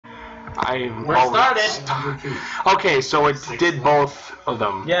We're started. Okay, so it did both of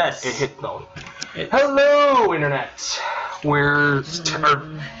them. Yes. It hit both. Hello, Internet.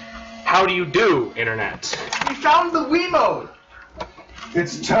 How do you do, Internet? We found the Wiimote.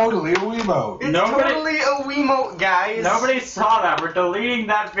 It's totally a Wiimote. It's totally a Wiimote, guys. Nobody saw that. We're deleting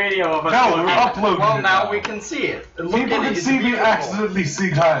that video of us. No, we're uploading Well, it now we can see it. People can see me accidentally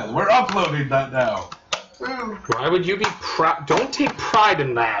see Kyle. We're uploading that now. Why would you be proud? Don't take pride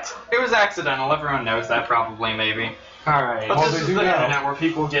in that. It was accidental. Everyone knows that, probably, maybe. Alright. But Well, this they is do the now. internet where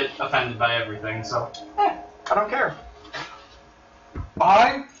people get offended by everything, so I don't care.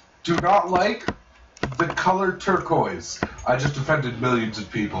 I do not like the color turquoise. I just offended millions of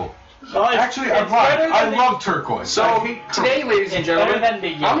people. Well, Actually, I'm lying. I love turquoise. So, today, ladies and gentlemen,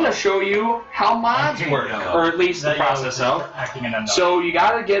 I'm going to show you how mods work, or at least the process of. So, you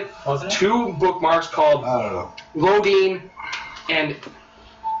got to get two bookmarks called I don't know. Loading and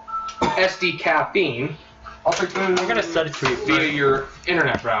SD Caffeine I'll take the... I'm gonna start a tweet via your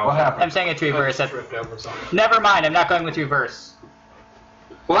internet browser. What happened? I'm saying a tweet verse. Never mind. I'm not going with reverse.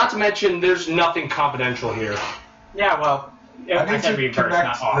 Well, not to mention, there's nothing confidential here. Yeah, well, I need said to reverse, connect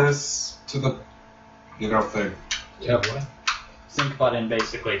not off. this to the, thing. Yep. Sync button,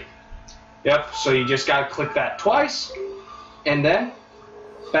 basically. Yep, so you just gotta click that twice, and then,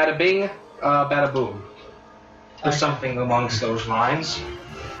 bada bing, bada boom. Or something amongst those lines.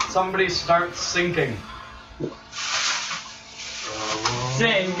 Somebody start sinking.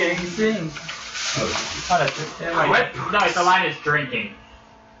 Sinking, sink. What? No, it's the line is drinking.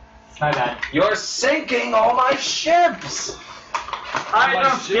 My bad. You're sinking all my ships! I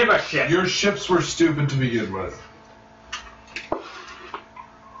don't give a shit. Your ships were stupid to begin with.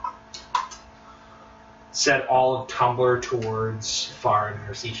 Set all of Tumblr towards far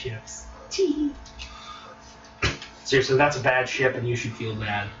undersea ships. Seriously, that's a bad ship and you should feel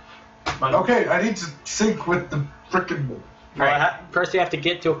bad. Okay, I need to sync with the frickin'... Alright, first you have to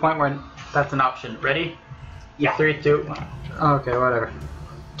get to a point where that's an option. Ready? Yeah. 3, 2, 1. Okay, whatever.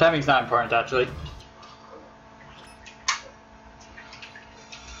 Timing's not important, actually.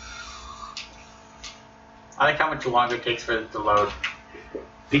 I like how much longer it takes for it to load.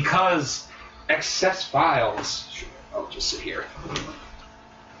 Because excess files... I'll just sit here.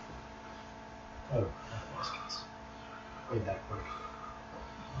 Oh, that quick.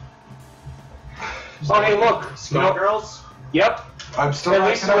 Oh, hey, look. Small girls? Yep. I'm still At not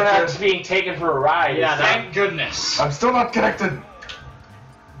least we're not connected. being taken for a ride. Yeah, Thank goodness. I'm still not connected.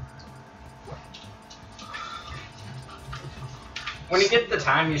 When you get the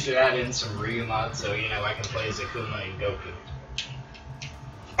time, you should add in some Ryu mods so, you know, I can play as Akuma and Goku.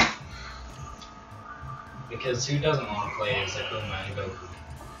 Because who doesn't want to play as Akuma and Goku?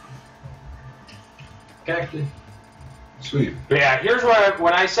 Connected. Sweet. Yeah, here's where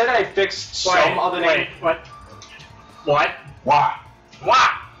when I said I fixed some other name. What? What? Why?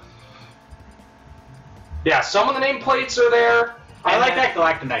 What? Yeah, some of the nameplates are there. I like that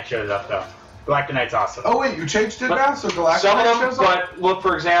Galactonite shows up, though. Galactonite's awesome. Oh wait, you changed it But now? So Galactic Some of them, shows up? but look,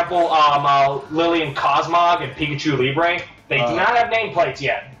 for example, Lily Cosmog and Pikachu Libre, they do not have nameplates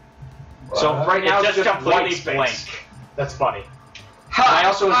yet. So right now it's just white completely space. blank. That's funny. I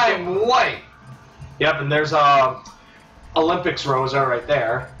also I'm white. Yep, and there's Olympics Rosa right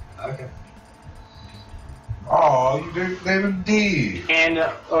there. Okay. Oh, you didn't name him D. And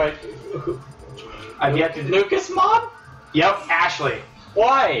I've yet to Lucas mod? Yep, Ashley.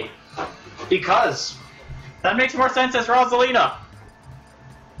 Why? Because. That makes more sense as Rosalina.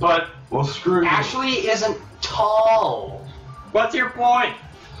 But Well, screw you. Ashley isn't tall. What's your point?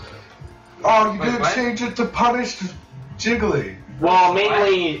 Oh, you Wait, didn't what? change it to punished Jiggly. Well,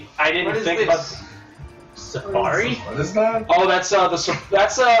 mainly I didn't What is think this? about. Safari? What is that? Oh, that's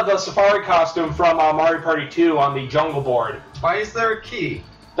the safari costume from Mario Party 2 on the jungle board. Why is there a key?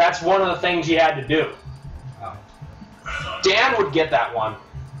 That's one of the things you had to do. Oh. Dan would get that one.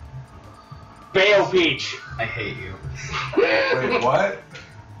 Bayo Peach. I hate you. Wait, what?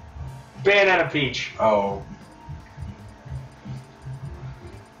 Bayonetta Peach. Oh.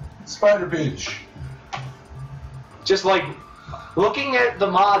 Spider Peach. Just like looking at the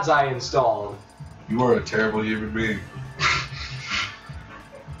mods I installed. You are a terrible human being.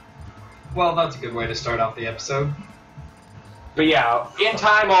 Well, that's a good way to start off the episode. But yeah, in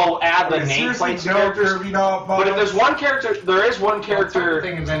time I'll add the Seriously, nameplates no characters. Kirby not But if there's one character, there is one character.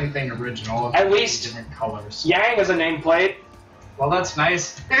 Think of anything original. At least different colors. Yang is a nameplate. Well, that's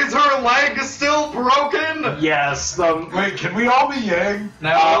nice. Is her leg still broken? Yes. Wait, can we all be Yang?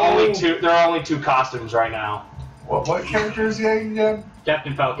 No. Only two. There are only 2 costumes right now. What character is Yang again?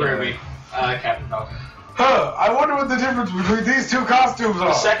 Captain Falcon. Ruby. Captain Falcon. Huh, I wonder what the difference between these two costumes are.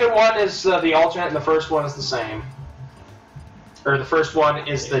 The second one is the alternate, and the first one is the same. Or the first one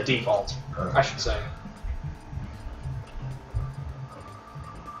is the default, I should say.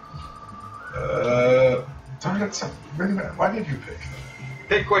 Darn it, why did you pick that?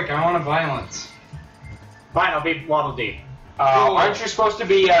 Pick quick, I want a violence. Fine, I'll be Waddle Dee. Aren't you supposed to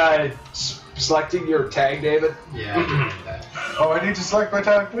be selecting your tag, David? Yeah, I can do that. Oh, I need to select my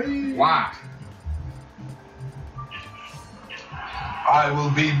tag, please. Why? I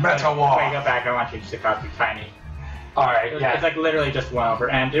will be Meta Wait, Wall. go back. I want you to copy tiny. Alright, It's yeah. like literally just one over.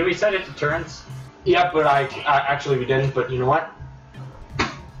 And did we set it to turns? Yep, but I actually we didn't, but you know what?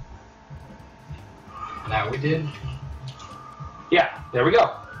 Now we did. Yeah, there we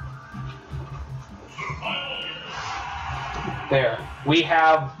go. There. We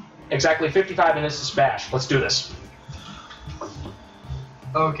have exactly 55 minutes to smash. Let's do this.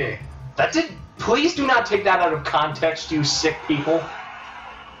 Okay. That's it. Please do not take that out of context, you sick people.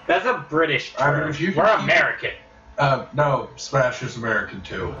 That's a British I mean, term. if you We're can keep- American. No, Smash is American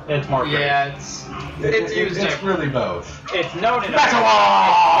too. It's more British. Yeah, it's used It's everywhere. really both. It's known in Meta America. Wall!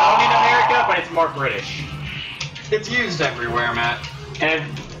 It's known in America, but it's more British. It's used everywhere, Matt. And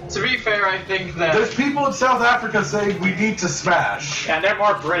to be fair, I think that There's people in South Africa saying we need to smash. And they're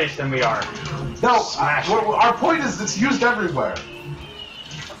more British than we are. No, Smash. our point is it's used everywhere.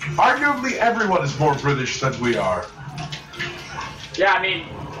 Arguably, everyone is more British than we are. Yeah, I mean,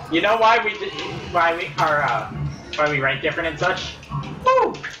 you know why we write different and such?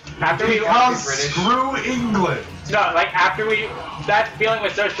 Woo! After we Because British. screw England. No, like after that feeling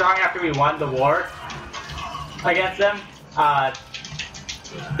was so strong after we won the war against them.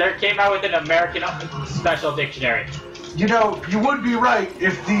 There came out with an American special dictionary. You know, you would be right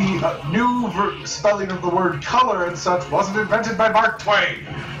if the new spelling of the word color and such wasn't invented by Mark Twain.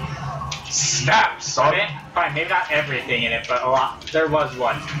 Snap, son. Fine, maybe not everything in it, but a lot. There was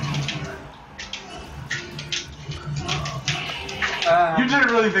one. You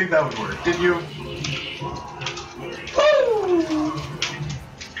didn't really think that would work, did you?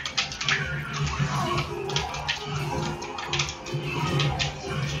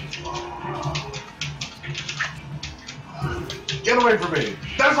 Get away from me.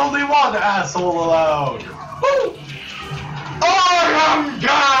 There's only one asshole allowed. Woo! I am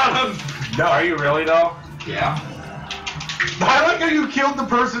God! No. Are you really though? yeah. I like how you killed the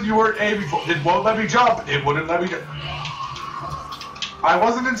person you weren't aiming for. It won't let me jump. It wouldn't let me jump. I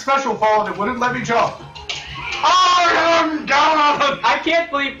wasn't in special fall and it wouldn't let me jump. I am God! I can't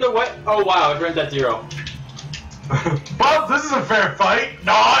believe the what. Oh wow, it runs at 0. Well, this is a fair fight.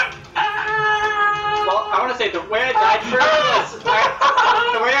 Not. Well, I want to say the way I died first was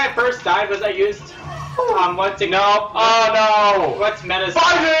the way I first died was I used what's it? No. Oh no. What's Meta's?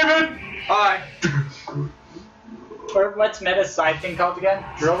 Bye, David! Bye. Or what's Meta's side thing called again?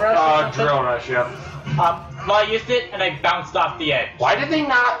 Drill rush? or something? Drill rush. Yep. Well, I used it and I bounced off the edge. Why did they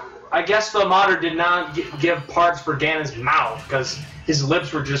not? I guess the modder did not give parts for Ganon's mouth because his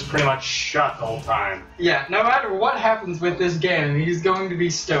lips were just pretty much shut the whole time. Yeah, no matter what happens with this Ganon, he's going to be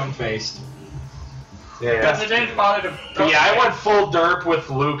stone-faced. Yeah. Because it didn't bother to. Yeah, I went full derp with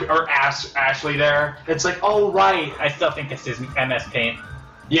Luke or Ashley there. It's like, oh right. I still think this is MS Paint.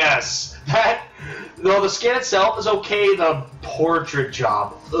 Yes. That. Though the skin itself is okay, the portrait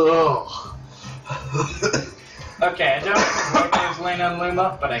job. Ugh. Okay, I don't know my name's Lena and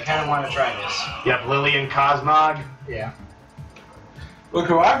Luma, but I kind of want to try this. Yep, Lillian Cosmog. Yeah. Look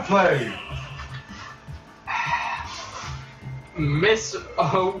who I'm playing. Miss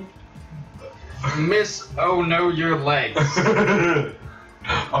Oh no, your legs.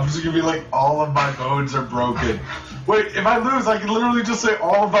 I'm just gonna be like, all of my bones are broken. Wait, if I lose, I can literally just say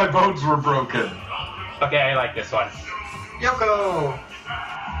all of my bones were broken. Okay, I like this one. Yoko!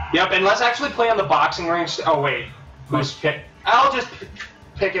 Yep, and let's actually play on the boxing ring. Oh wait, who's pick? I'll just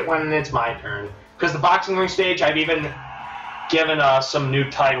pick it when it's my turn. Because the boxing ring stage, I've even given some new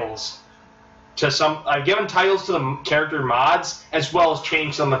titles to some. I've given titles to the character mods as well as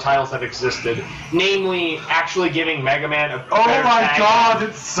changed some of the titles that existed. Namely, actually giving Mega Man a Oh better my tag. god,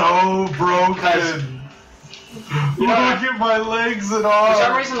 it's so broken. You know, Look at my legs and for arms.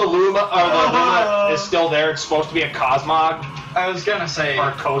 some reason, the Luma is still there. It's supposed to be a Cosmog I was gonna say, or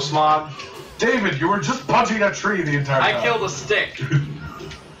a Cosmog. David, you were just punching a tree the entire time. I killed a stick,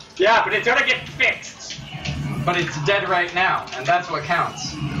 Yeah, but it's gonna get fixed. but it's dead right now, and that's what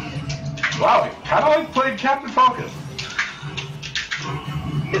counts. Wow, kind of like playing Captain Falcon.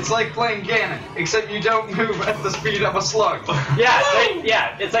 It's like playing Ganon, except you don't move at the speed of a slug.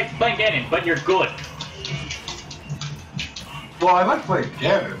 Yeah, it's like playing Ganon, but you're good. Well, I like playing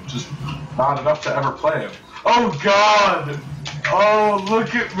Ganon, just Not enough to ever play him. Oh God! Oh,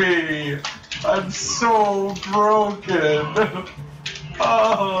 look at me! I'm so broken.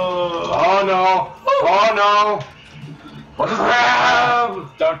 Oh. Oh no! Oh no! What is that?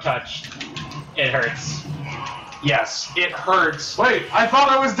 Don't touch. It hurts. Yes, it hurts. Wait, I thought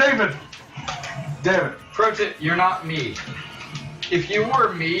I was David. Damn it. Pro tip, you're not me. If you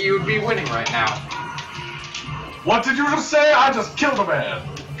were me, you would be winning right now. What did you just say? I just killed a man.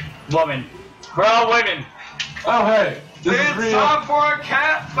 Woman. We're all women. Oh hey, this is It's real. time for a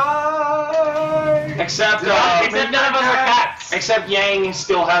cat fight! Except Except none of us are cats. Except Yang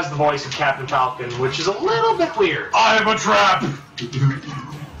still has the voice of Captain Falcon, which is a little bit weird. I'm a trap.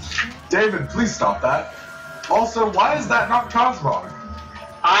 David, please stop that. Also, why is that not Cosmog?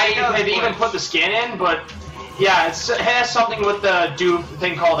 I had even put the skin in, but yeah, it has something with the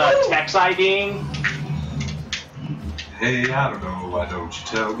thing called text IDing. Hey, I don't know, why don't you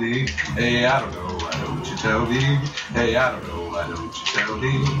tell me? Hey, I don't know, why don't you tell me? Hey, I don't know, why don't you tell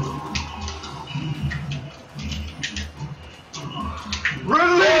me?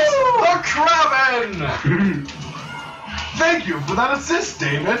 Release the Kraven! Thank you for that assist,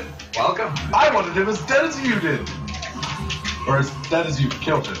 David. Welcome. I wanted him as dead as you did. Or as dead as you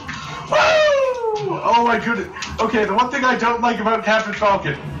killed him. Woo! Oh my goodness. Okay, the one thing I don't like about Captain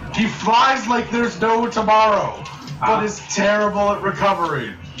Falcon, he flies like there's no tomorrow, but is terrible at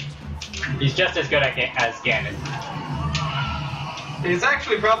recovering. He's just as good as Ganon. He's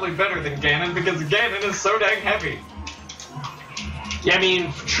actually probably better than Ganon because Ganon is so dang heavy. Yeah, I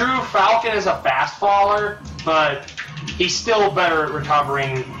mean, true Falcon is a fast faller, but he's still better at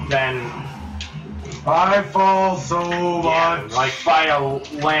recovering than I fall so Ganon, much. like by a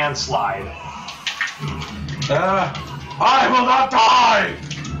landslide. I will not die!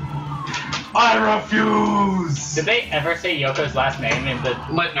 I refuse! Did they ever say Yoko's last name in the...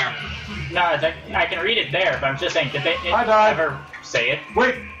 Littner. No, I can read it there, but I'm just saying, did they I died. ever say it?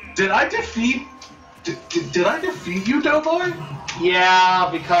 Wait, did I defeat... Did I defeat you, Doughboy? Yeah,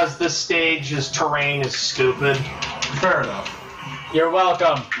 because this stage's terrain is stupid. Fair enough. You're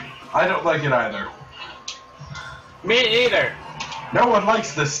welcome. I don't like it either. Me neither. No one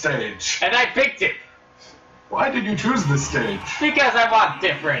likes this stage. And I picked it. Why did you choose this stage? Because I want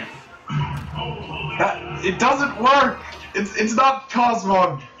different. It doesn't work! It's not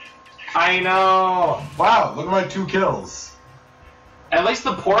Cosmog. I know. Wow, look at my 2 kills. At least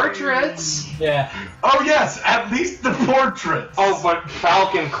the portraits. Yeah. Oh yes, at least the portraits. Oh, but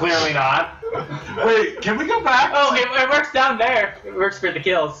Falcon clearly not. Wait, can we go back? Oh, it works down there. It works for the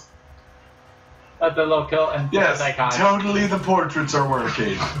kills. The little kill and Yes, icons. totally the portraits are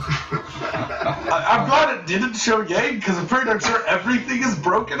working. I'm glad it didn't show Yang, because I'm pretty sure everything is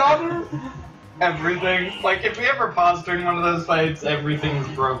broken on her. Everything. Like, if we ever pause during one of those fights, everything is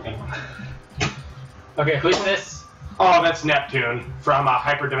broken. Okay, who's this? Oh, that's Neptune from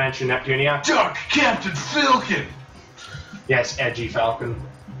Hyperdimension Neptunia. Dark Captain Falcon! Yes, edgy Falcon.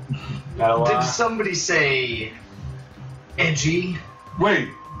 No, Did somebody say edgy? Wait,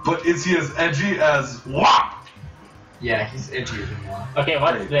 but is he as edgy as WAP? Yeah, he's edgier than one. Okay,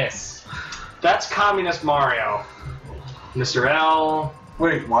 what's Wait. this? that's Communist Mario. Mr. L.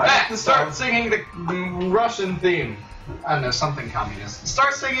 Wait, why? Matt, start singing the Russian theme. I don't know, something communist.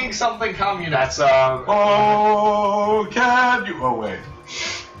 Start singing something communist. That's Oh, can you? Oh, wait.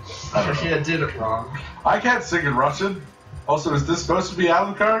 I don't know. Yeah, did it wrong. I can't sing in Russian. Also, is this supposed to be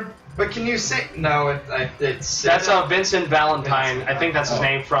Alucard? But can you sing? No, it's. that's Vincent Valentine. I think that's his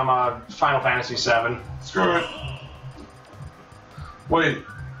name from Final Fantasy VII. Screw it. Wait,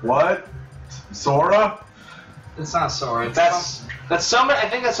 what? Sora? It's not Sora. It's That's somebody. I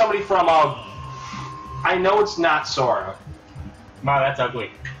think that's somebody from. I know it's not Sora. Wow, that's ugly.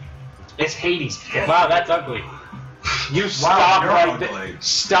 It's Hades' kid. Wow, that's ugly. You stop you're right ugly. there.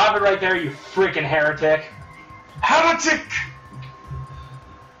 Stop it right there, you freaking heretic. Heretic!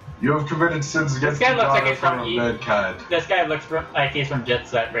 You have committed sins against This guy the looks like daughter he's from of E- mankind. This guy looks like he's from Jet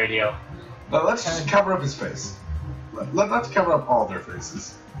Set Radio. Now let's just cover up his face. Let's cover up all their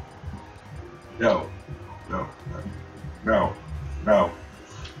faces. No. No. No. No.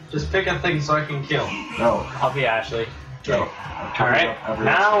 Just pick a thing so I can kill. No. I'll be Ashley. No. Alright,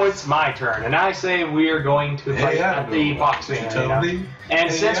 now it's my turn, and I say we are going to fight at the boxing arena.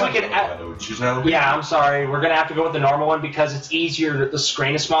 And since we can... Yeah, I'm sorry, we're going to have to go with the normal one because it's easier, the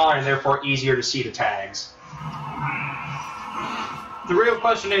screen is smaller, and therefore easier to see the tags. The real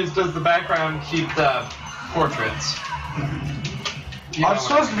question is, does the background keep the portraits? I'm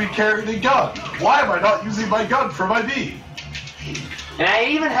supposed to be carrying the gun. Why am I not using my gun for my B? And I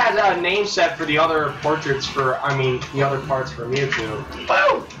even had a name set for the other portraits for, the other parts for Mewtwo.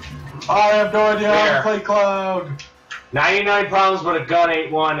 Boom! I have no idea how There. to play Cloud. 99 problems, but a gun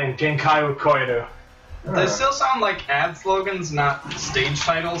ain't one, and Genkai with Koidu. They still sound like ad slogans, not stage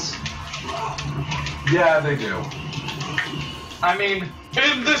titles. Yeah, they do. I mean,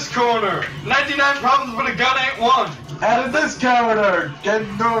 in this corner, 99 problems, but a gun ain't one. And in this counter,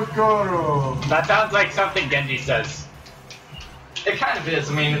 Gendo Goro. That sounds like something Genji says. It kind of is.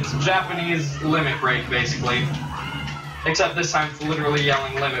 I mean, it's Japanese limit break, basically. Except this time it's literally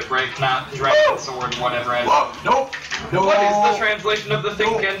yelling limit break, not dragon sword, whatever. Whoa, nope. No. What is the translation of the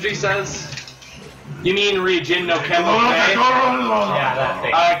thing Genji says? You mean Ryujin no Kemo Fei? Yeah, that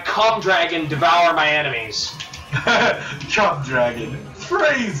thing. Come dragon, devour my enemies. Chum Dragon.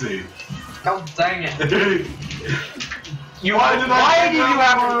 Crazy. God dang it. Why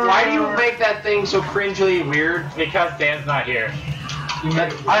do you make that thing so cringily weird? Because Dan's not here.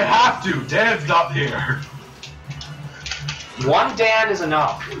 I have to. Dan's not here. One Dan is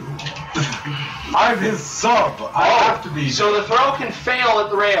enough. I'm his sub. I have to be. So the throw can fail at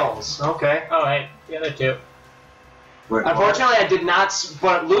the rails. Okay. Oh, hey, the other two. Wait, Unfortunately, I did not.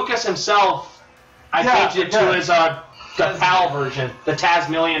 But Lucas himself, I changed it to his the PAL version, the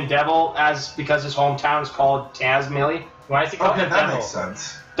Tasmanian Devil, because his hometown is called Tasmania. Why is he called Okay, the that devil? makes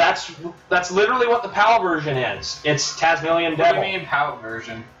sense. That's literally what the PAL version is. It's Tasmanian What do Devil, you mean PAL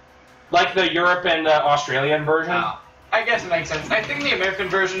version? like the Europe and Australian version. Oh. I guess it makes sense. I think the American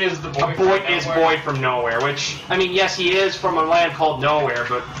version is the boy. A boy is Boyd from Nowhere, which, I mean, yes, he is from a land called Nowhere,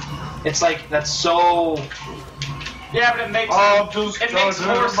 but it's like, that's so... Yeah, but it makes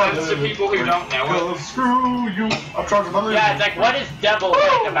more sense to people who don't know it. Screw you. I'm charging my Yeah, it's like, what is devil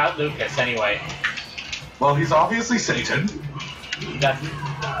like about Lucas anyway? Well, he's obviously Satan. That's...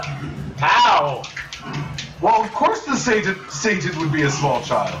 How? Well, of course the Satan would be a small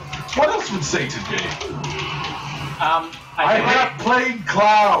child. What else would Satan be? I have played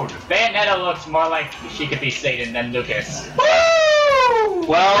Cloud. Bayonetta looks more like she could be Satan than Lucas. Woo!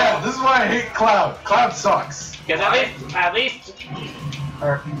 Well- yeah, this is why I hate Cloud. Cloud sucks. Because at least...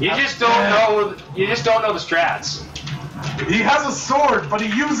 You just don't know the strats. He has a sword, but he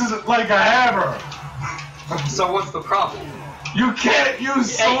uses it like a hammer. So what's the problem? You can't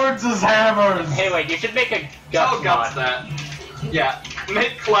use swords as hammers. Hey, wait, you should make a Tell Guts Guts mod. that. Yeah,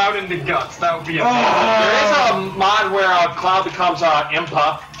 make Cloud into Guts. That would be a There is a mod where Cloud becomes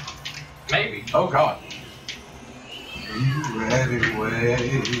Impa. maybe. Oh god.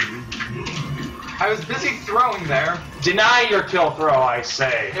 Anyway. I was busy throwing there. Deny your kill throw, I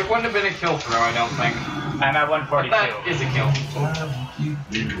say. It wouldn't have been a kill throw, I don't think. I'm at But 142. that is a kill.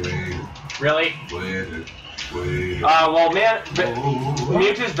 Really? Well, man,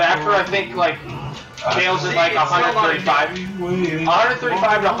 Mewtwo's backer, I think, like, Tails is like 135.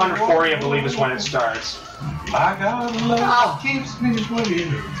 135 to 140, I believe, is when it starts. I got love keeps me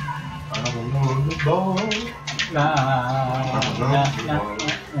waiting. I don't know the ball.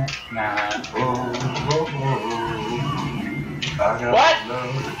 What?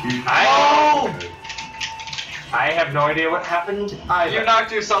 I have no idea what happened either. You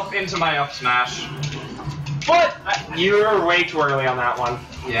knocked yourself into my up smash. What? You were way too early on that one.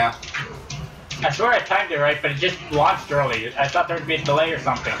 Yeah. I swear I timed it right, but it just launched early. I thought there would be a delay or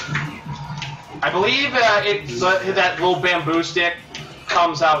something. I believe that little bamboo stick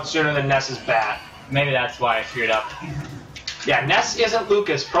comes out sooner than Ness's bat. Maybe that's why I screwed up. Yeah, Ness isn't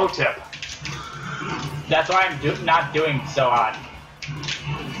Lucas, pro tip. That's why I'm not doing so hot.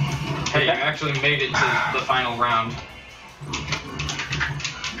 Hey, you actually made it to the final round.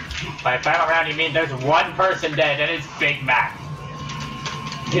 By final round, you mean there's one person dead, and it's Big Mac.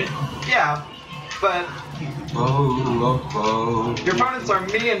 Yeah, but your opponents are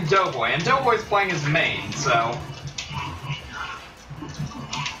me and Doughboy, and Doughboy's playing his main, so...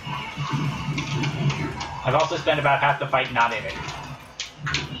 I've also spent about half the fight not in it.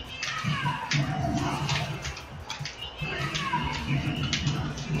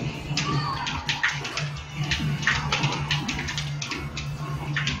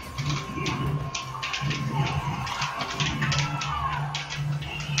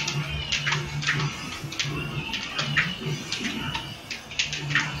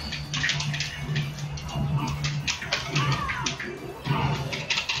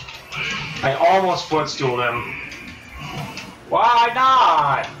 I almost footstooled him. Why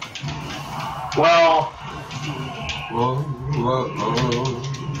not? Well,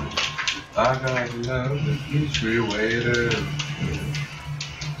 I got love that keeps me waiting.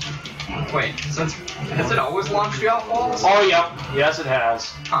 Wait, has it always launched you out walls? oh yep, yes it has.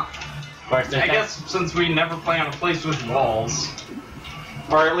 Huh. Of course, there's I guess since we never play on a place with walls.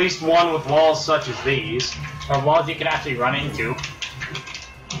 Or at least one with walls such as these. or walls you can actually run into.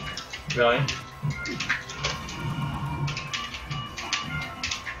 Really?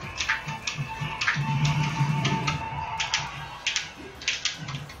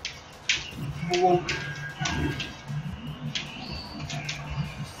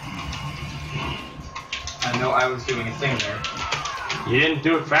 I know I was doing a thing there. You didn't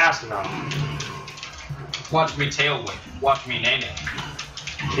do it fast enough. Watch me tail whip. Watch me nay nay.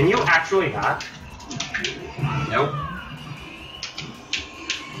 Can you actually not? Nope.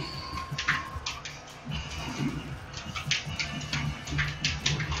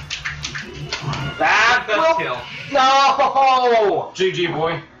 That Best kill. No! GG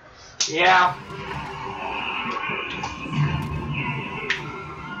boy. Yeah.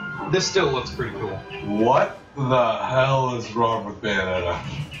 This still looks pretty cool. What the hell is wrong with Bayonetta?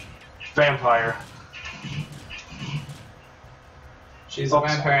 Vampire. She's a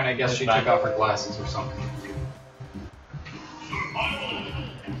vampire and I guess she took off her glasses or something.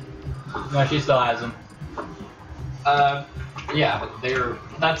 No, she still has them. Yeah, but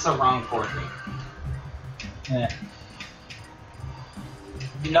that's a wrong portrait. Yeah.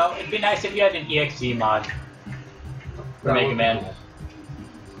 You know, it'd be nice if you had an EXE mod for Mega Man.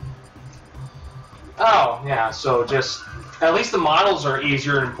 Oh, yeah, so just... At least the models are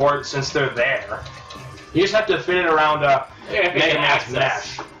easier to import since they're there. You just have to fit it around Mega Man's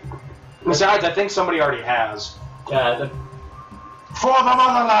mesh. Besides, I think somebody already has. Yeah, For the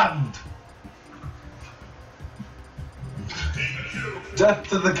motherland! Death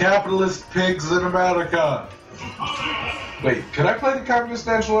to the capitalist pigs in America! Wait, could I play the Communist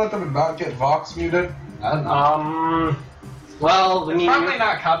National Anthem and not get Vox muted? I don't know. Well, It's probably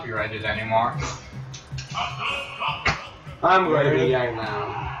not copyrighted anymore. I'm going to be young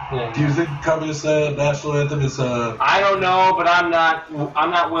now. Yeah. Do you think Communist National Anthem is I don't know, but I'm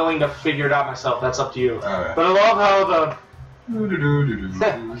not willing to figure it out myself. That's up to you. Alright. But I love how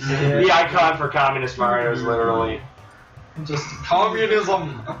the icon for Communist Mario is literally... Just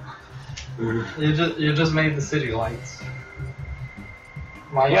communism. You just made the city lights.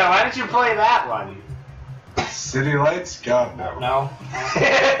 Yeah, why didn't you play that one? City Lights? God no. No.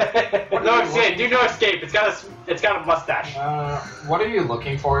 No escape. Do no escape. It's got a mustache. What are you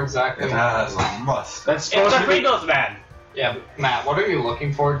looking for exactly? It has a must. That's It's supposed a to be... Pringles man. Yeah, but Matt, what are you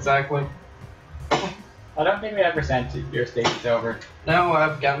looking for exactly? I don't think we ever sent your stations over. No,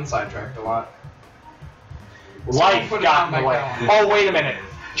 I've gotten sidetracked a lot. Life Put it got on in the my way. calendar. Oh, wait a minute.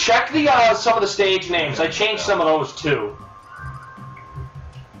 Check the some of the stage names. I changed some of those too.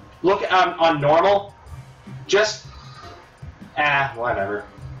 Look on normal. Just whatever.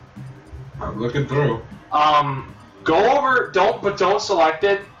 I'm looking through. Go over. Don't select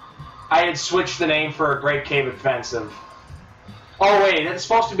it. I had switched the name for a Great Cave Offensive. Oh wait, it's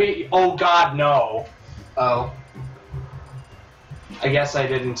supposed to be. Oh God, no. Oh. I guess I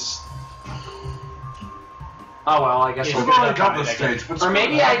didn't. Oh well, I guess We've we'll get already that got fine the again. stage, but Or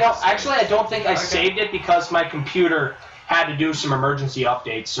maybe I don't. Actually, I don't think I Okay. saved it because my computer had to do some emergency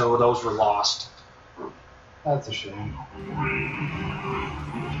updates, so those were lost. That's a shame.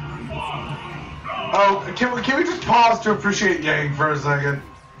 Oh, can we just pause to appreciate Yang for a second?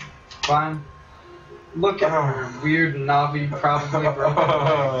 Fine. Look at her weird Navi probably broken.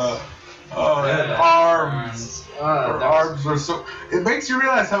 Her arms. Her That arms are so... It makes you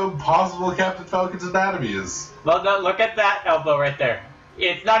realize how impossible Captain Falcon's anatomy is. Well, no, look at that elbow right there.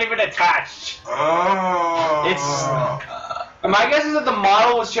 It's not even attached. Oh. My guess is that the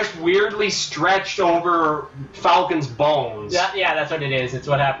model was just weirdly stretched over Falcon's bones. Yeah, that's what it is. It's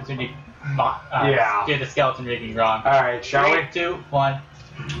what happens when you Yeah. do the skeleton rigging wrong. All right, shall we? 3, 2, 1.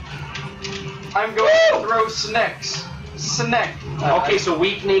 I'm going to throw snacks. Snack. Okay, so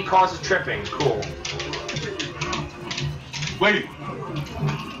weak knee causes tripping. Cool. Wait.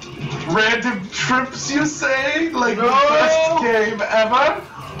 Random trips, you say? Like No. the best game ever?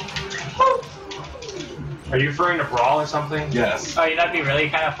 Are you referring to Brawl or something? Yes. Oh, that'd be really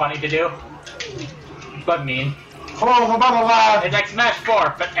kind of funny to do. But mean. For the motherland! It's like Smash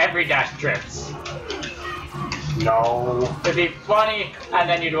 4, but every dash trips. No. It'd be funny, and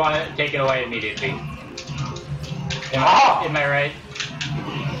then you'd want to take it away immediately. Ah! Am I right?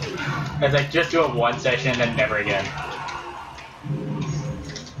 It's like, just do it one session and then never again.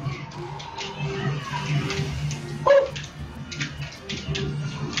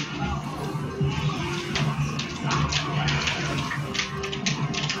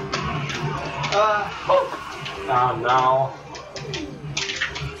 Oh no.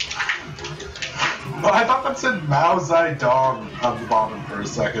 Well, I thought that said Mao Zedong on the bottom for a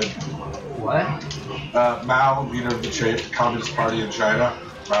second. What? Mao, leader of the Communist Party in China.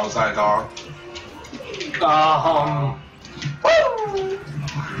 Mao Zedong.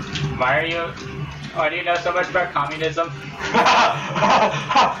 Why do you know so much about communism?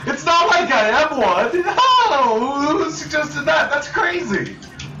 It's not like I am one. Oh, who suggested that? That's crazy.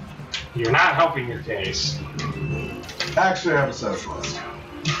 You're not helping your case. Actually, I'm a socialist.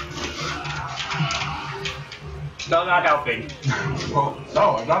 Still not helping. Well,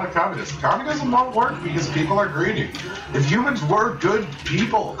 no, I'm not a communist. Communism won't work because people are greedy. If humans were good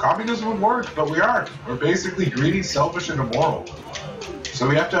people, communism would work, but we aren't. We're basically greedy, selfish, and immoral. So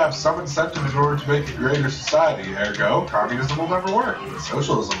we have to have some incentive in order to make a greater society. Ergo, communism will never work.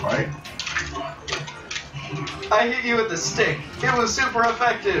 Socialism might. I hit you with the stick. It was super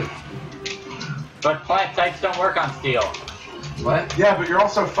effective. But plant types don't work on steel. What? Yeah, but you're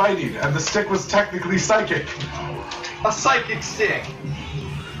also fighting, and the stick was technically psychic. A psychic stick.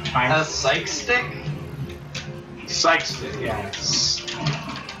 A psych stick? Psych stick, yes.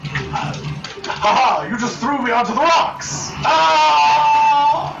 Haha, you just threw me onto the rocks!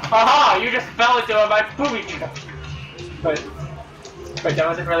 Ah! Haha, you just fell into my booby. But that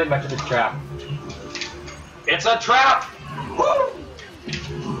wasn't really much of a trap. It's a trap! Woo!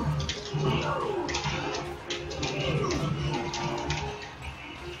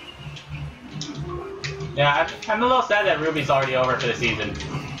 Yeah, I'm a little sad that Ruby's already over for the season.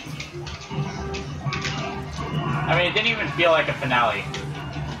 I mean, it didn't even feel like a finale.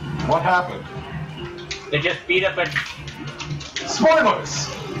 What happened? They just beat up a... Spoilers!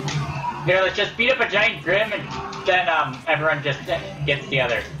 Here, let's just beat up a giant Grim and then everyone just gets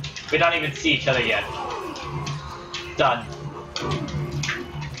together. We don't even see each other yet. Done.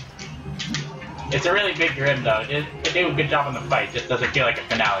 It's a really big Grim though. They do a good job on the fight, just doesn't feel like a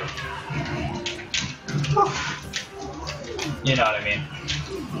finale. You know what I mean.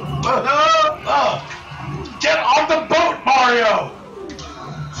 Get on the boat, Mario!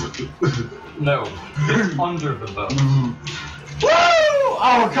 No. It's under the boat. Woo!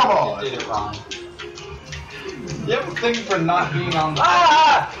 Oh, come You on! did it wrong. You have a thing for not being on the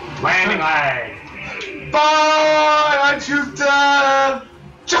Landing lag. Bye! I choose death!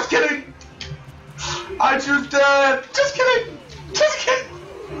 Just kidding! I choose death! Just kidding! Just kidding!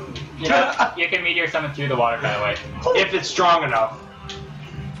 You know, you can meteor summon through the water, by the way. If it's strong enough.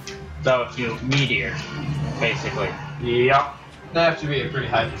 So if you meteor, basically. Yep. They have to be a pretty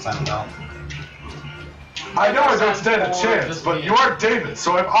high percent though. I know I don't stand a chance, but you are David,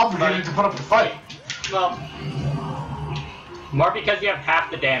 so I'm obligated to put up a fight. Well, more because you have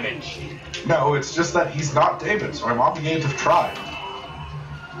half the damage. No, it's just that he's not David, so I'm obligated to try.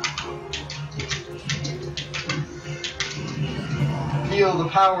 Feel the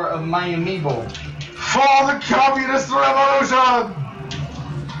power of my amiibo. For the Communist Revolution!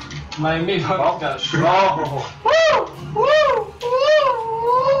 My amiibo got Oh. Woo! Woo!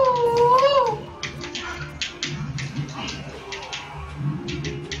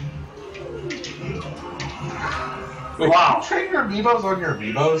 Wait, Wow. Can you train your amiibos on your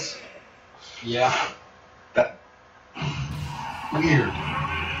amiibos? Yeah. That... Weird.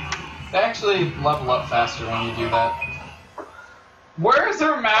 They actually level up faster when you do that. Where's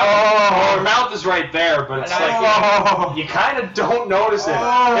their mouth? Oh, her mouth is right there, but it's like you kind of don't notice it. It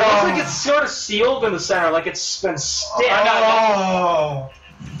looks like it's sort of sealed in the center, like it's been stiff. Oh!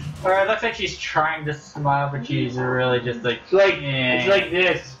 Or it looks like she's trying to smile, but she's really just like... It's like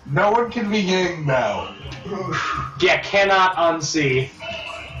this. No one can be Yang now. Yeah, cannot unsee.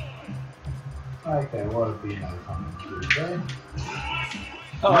 Okay, what would be another comment?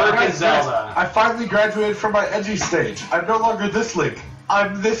 American guys, Zelda. I finally graduated from my edgy stage. I'm no longer this Link.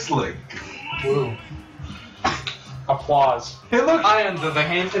 I'm this Link. Woo. Applause. Hey, look! I, on the other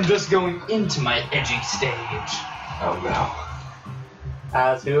hand, am just going into my edgy stage. Oh no.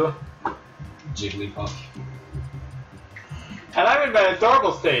 As who? Jigglypuff. And I'm in my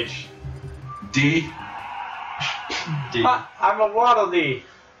adorable stage. D. D. I'm a Waddle Dee.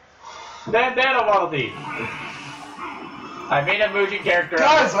 Dan a Waddle Dee. I made a Muji character.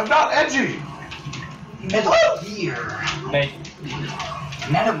 Guys, I'm not edgy! Metal Gear. Mate,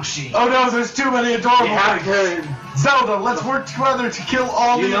 Metal Machine. Oh no, there's too many adorable You have things. Zelda, let's work together to kill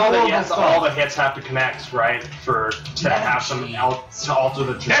all You the know that adorable yes, stuff. all the hits have to connect, right? To have some else to alter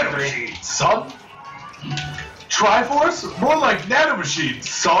the trajectory. Nanomachine, son! Triforce? More like nanomachine,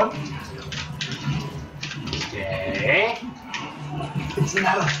 son! Okay. It's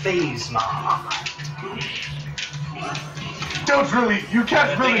not a phase, Mom. You can't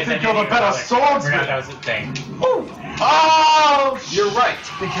the thing really is think that you're the better I forgot that swordsman! was the thing. Ooh. Oh! You're right,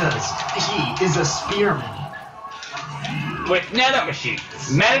 because he is a spearman. With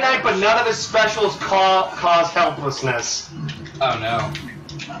nanomachines. Meta Knight, but none of his specials cause helplessness. Oh no.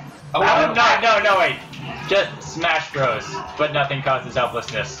 Oh, no, wait. Just Smash Bros, but nothing causes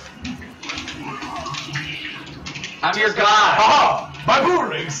helplessness. I'm your god. Aha! My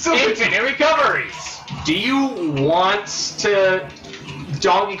boomerang still hits you. Infinite recoveries! Do you want to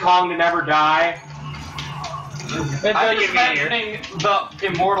Donkey Kong to never die? Until I'm you just meet here. imagining the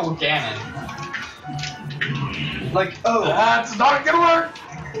immortal Ganon. Like, oh, That's not gonna work.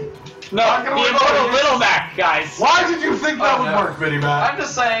 No, Not the gonna work. immortal Little Mac, guys. Why did you think that Oh, would no. work, Mini Man? I'm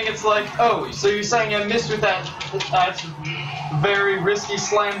just saying it's like, oh, so you're saying I missed with that very risky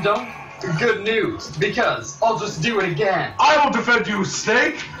slam dunk? Good news, because I'll just do it again. I will defend you,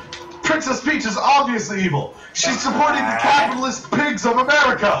 Snake. Princess Peach is obviously evil. She's supporting the capitalist pigs of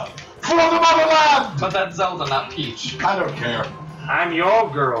America. For the motherland! But that's Zelda, not Peach. I don't care. I'm your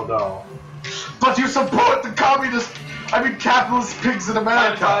girl, though. But you support the capitalist pigs in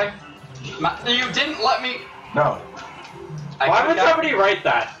America. You didn't let me. No. Why would somebody write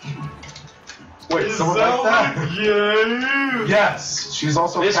that? Wait, someone like that? Yeah. Yes, she's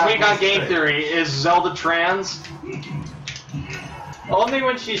also This week on capitalist Game pig. Theory, is Zelda trans? Only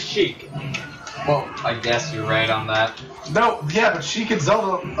when she's chic. Well, I guess you're right on that. No, yeah, but Sheik and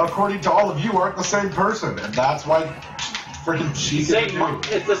Zelda, according to all of you, aren't the same person, and that's why freaking Sheik is a dude.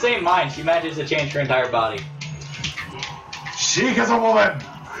 It's the same mind. She manages to change her entire body. Sheik is a woman!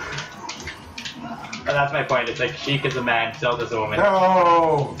 And that's my point. It's like Sheik is a man, Zelda's a woman.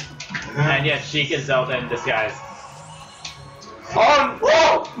 No! And yes, Sheik is Zelda in disguise. Oh,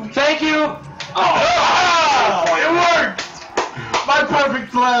 whoa! Thank you! Oh, Ah! It worked! My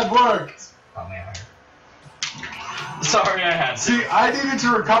perfect plan worked! Oh man. Sorry, I had to. See, I needed to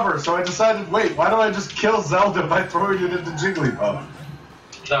recover, so I decided, wait, why don't I just kill Zelda by throwing it into Jigglypuff?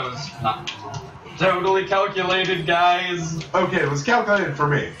 That was not totally calculated, guys. Okay, it was calculated for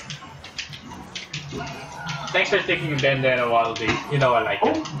me. Thanks for sticking Bandana Wallaby. You know I like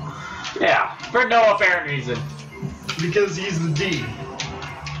it. Oh, yeah. For no apparent reason. Because he's the D.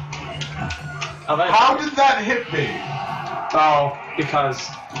 how did that hit me? Oh, because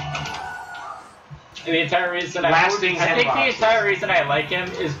The entire reason Lasting I think the hitboxes. entire reason I like him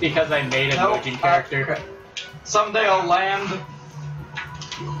is because I made a Mujin character. Someday I'll land.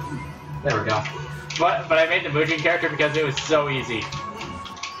 There we go. But I made the Mujin character because it was so easy.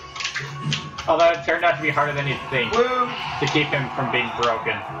 Although it turned out to be harder than you'd think Woo! to keep him from being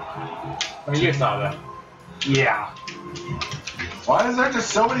broken. I mean, you saw that. yeah. Why is there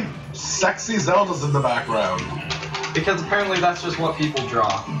just so many sexy Zeldas in the background? Because apparently that's just what people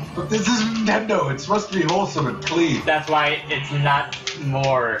draw. But this is Nintendo, it's supposed to be wholesome and clean. That's why it's not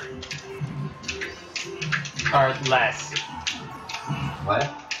more or less. What?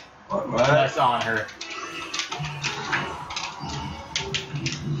 What? Less on her.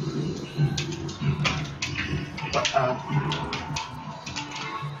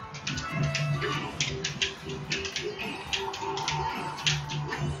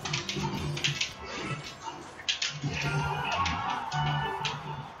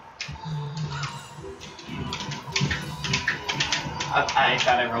 I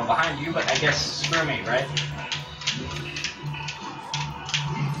thought I rolled behind you, but I guess screw me, right?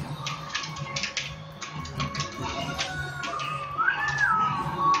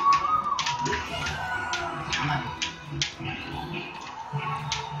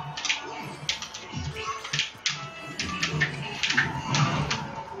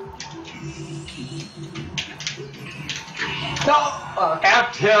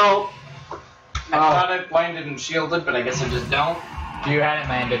 F tilt. I thought I landed and shielded, but I guess I just don't. You hadn't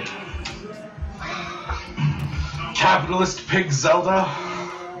landed. Capitalist pig Zelda?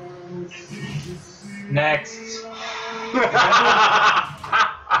 Next.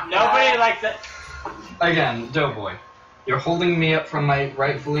 Nobody likes it. Again, Doughboy, you're holding me up from my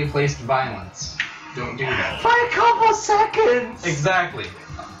rightfully placed violence. Don't do that. By a couple seconds. Exactly.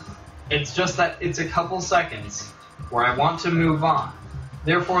 It's just that it's a couple seconds where I want to move on.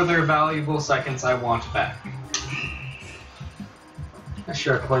 Therefore, they're valuable seconds I want back.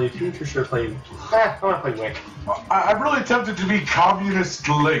 Sure, play Future, sure, play. I want to play Wick. I'm really tempted to be Communist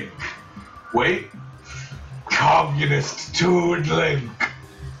Link. Wait. Communist Toon Link.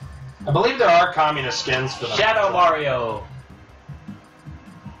 I believe there are communist skins for them. Shadow Mario.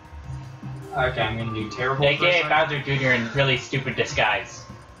 Okay, I'm gonna do terrible. AKA Bowser Jr. in really stupid disguise.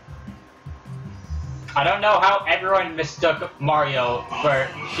 I don't know how everyone mistook Mario for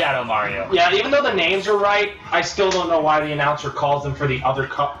Shadow Mario. Yeah, even though the names are right, I still don't know why the announcer calls them for the other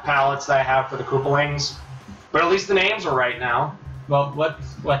palettes that I have for the Koopalings. But at least the names are right now. Well, what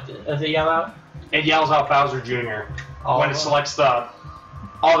does it yell out? It yells out Bowser Jr. All when of it them? selects the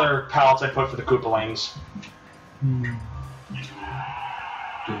other palettes I put for the Koopalings.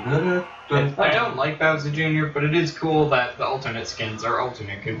 I don't like Bowser Jr., but it is cool that the alternate skins are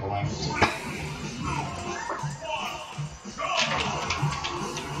alternate Koopalings.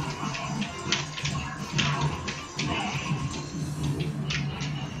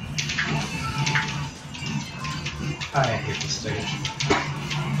 I hate this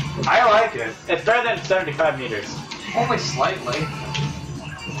stage. I like it. It's better than 75 meters. Only slightly.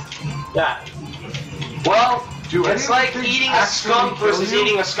 Yeah. Well, Do it's any of like the things eating a actually skunk kill versus you?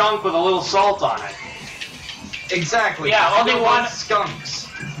 eating a skunk with a little salt on it. Exactly. Yeah, I only know one- both skunks.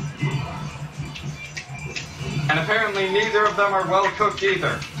 And apparently neither of them are well cooked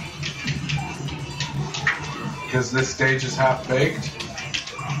either. Because this stage is half baked.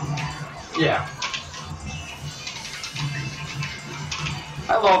 Yeah.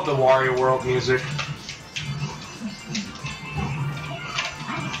 I love the Wario World music.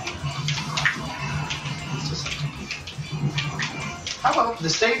 How about the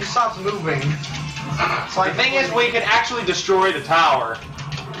stage stops moving? So The thing is, we can actually destroy the tower.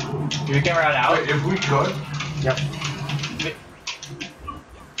 You can run out. Wait, if we could, Yep.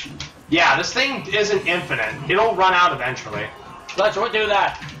 Yeah, this thing isn't infinite. It'll run out eventually. Let's do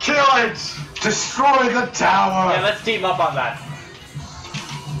that. kill it! Destroy the tower! Yeah, let's team up on that.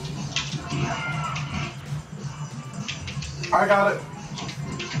 I got it.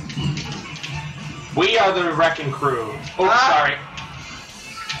 We are the wrecking crew. Oh, sorry.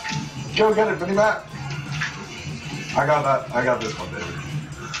 Go get it, Mini Matt. I got that. I got this one, David.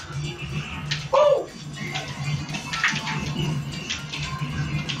 Woo!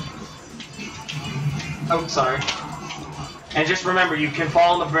 Oh, sorry. And just remember, you can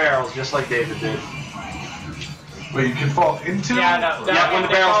fall in the barrels just like David did. Wait, you can fall into? Yeah, no. Yeah, when the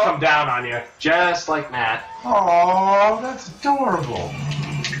they barrels fall- come down on you, just like Matt. Oh, that's adorable.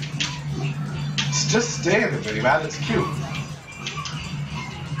 Just stay in it, Mini Matt. It's cute.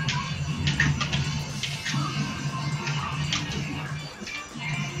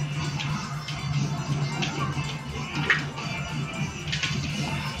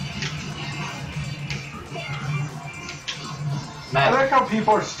 I Matt, like how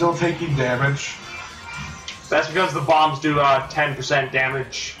people are still taking damage. That's because the bombs do 10%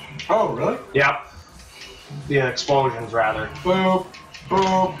 damage. Oh, really? Yep. The explosions, rather. Boop,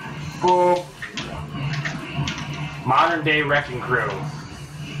 boop, boop. Modern day wrecking crew.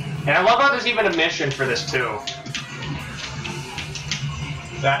 And I love how there's even a mission for this too.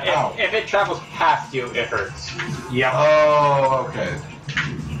 That Ow. if it travels past you, it hurts. Yep. Oh, okay.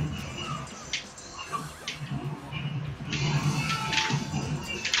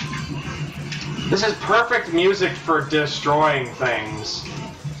 This is perfect music for destroying things.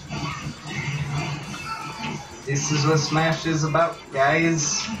 this is what Smash is about,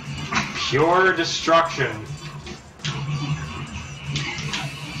 guys. Pure destruction.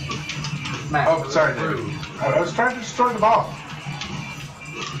 Matt, Oh, sorry, David. I was trying to destroy the bomb.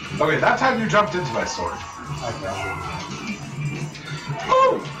 Okay, that time you jumped into my sword.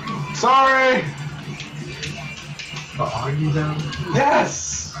 Oh, sorry. But are you though?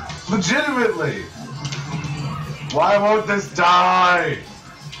 Yes, legitimately. Why won't this die?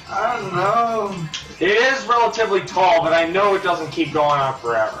 I don't know. It is relatively tall, but I know it doesn't keep going on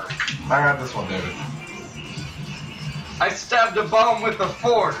forever. I got this one, David. I stabbed a bomb with a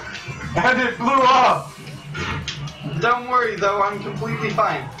fork. And it blew up. Don't worry though, I'm completely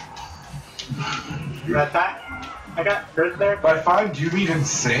fine. You got that? I got hurt there. By fine, do you mean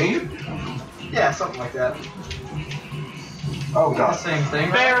insane? Yeah, something like that. Oh The god. same thing,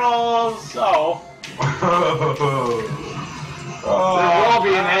 right? Barrels. Oh. There will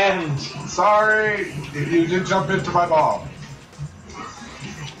be an Oh, end. sorry, you did jump into my bomb.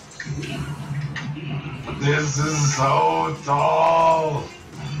 This is so tall.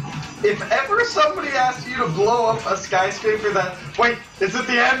 If ever somebody asked you to blow up a skyscraper that... Wait, is it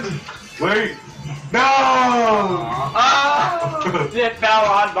the end? Wait, no! Ah! It fell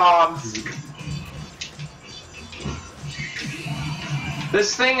on bombs.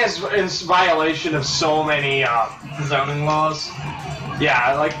 This thing is in violation of so many, Zoning laws.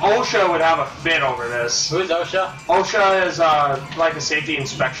 yeah, like OSHA would have a fit over this. Who's OSHA? OSHA is, like a safety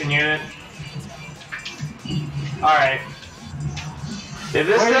inspection unit. Alright. If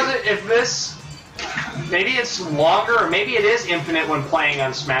this Wait. doesn't, if this, maybe it's longer, or maybe it is infinite when playing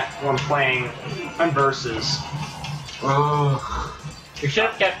on on Versus. Ugh. We should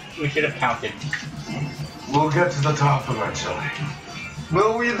have counted. We'll get to the top eventually.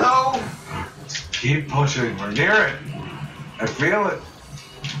 Will we though? Keep pushing, we're near it. I feel it.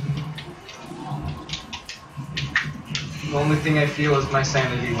 The only thing I feel is my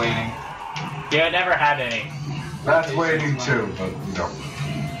sanity waning. You never had any. That's waiting too, but you know.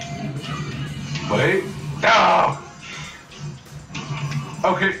 Wait. No!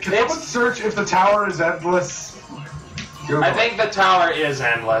 Okay, can someone search if the tower is endless? Google. I think the tower is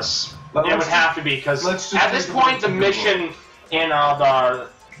endless. It would have to be, because at this point the mission in the...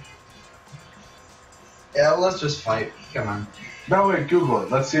 Yeah, let's just fight. Come on. No, wait, Google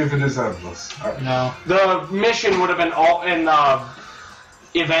it. Let's see if it is endless. Right. No. The mission would have been all in the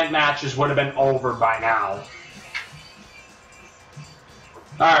event matches would have been over by now.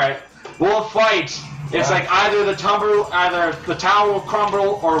 Alright, we'll fight. It's like either the tower will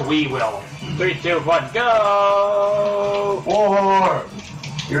crumble or we will. 3, 2, 1, go! War!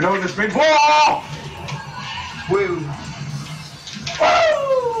 You know what this means? War! Woo!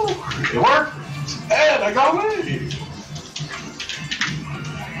 Woo! It worked! And I got away!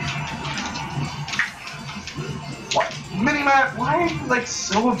 What? Minimap, why are you like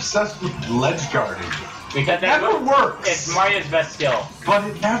so obsessed with ledge guarding? Because It never works! It's Mario's best skill. But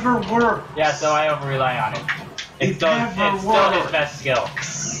it never works! Yeah, so I over rely on it. It's still his best skill.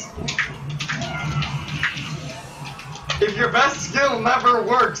 If your best skill never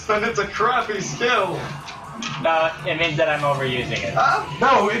works, then it's a crappy skill. No, it means that I'm overusing it.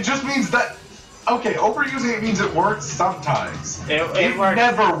 No, it just means that... Okay, overusing it means it works sometimes. It works.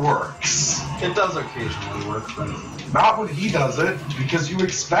 never works. It does occasionally work, but... Not when he does it, because you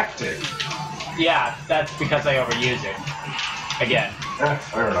expect it. Yeah, that's because I overuse it. Again.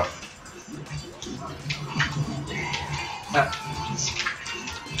 Fair enough.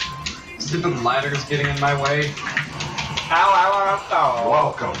 Stupid ladder's getting in my way. Ow.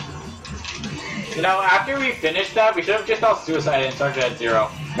 Welcome. You know, after we finished that, we should have just all suicided and started at 0.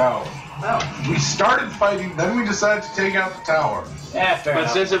 No. We started fighting, then we decided to take out the tower. Yeah, fair But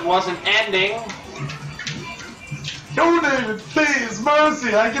enough. since it wasn't ending, No, David, please,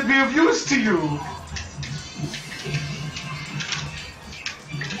 mercy, I can be of use to you.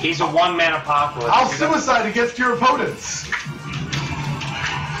 he's a one-man apocalypse. I'll suicide against your opponents.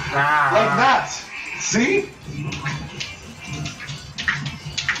 Like that. See?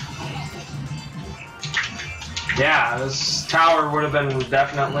 Yeah, this tower would have been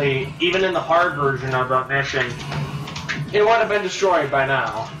definitely, even in the hard version of that mission, it would have been destroyed by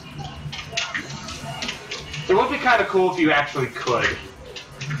now. It would be kind of cool if you actually could.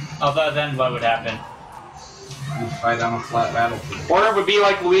 Although then what would happen? You fight on a flat battlefield. Or it would be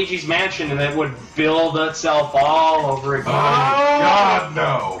like Luigi's Mansion and it would build itself all over again. Oh, God,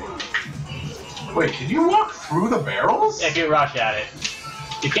 no. Wait, can you walk through the barrels? If you rush at it.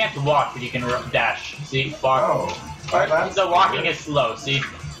 You can't walk, but you can dash. See? Walk. Oh. That's So walking weird. is slow, see?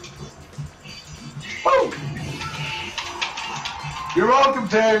 Oh. You're welcome,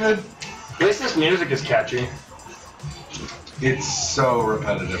 David. At least this music is catchy. It's so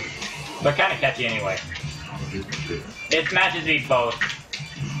repetitive. But kind of catchy anyway. It matches me both.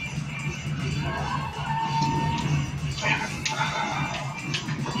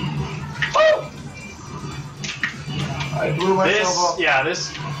 Oh! I blew myself This, up. yeah,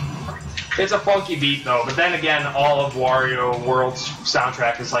 this, it's a funky beat though, but then again, all of Wario World's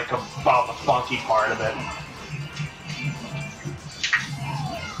soundtrack is like about the funky part of it.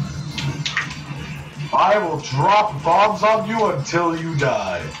 I will drop bombs on you until you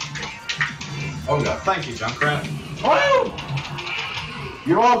die. Oh, God. Thank you, Junkrat. Woo!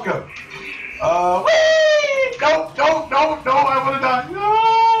 You're welcome. Whee! No, I want to die.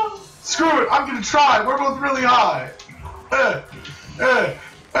 No! Screw it, I'm gonna try. We're both really high.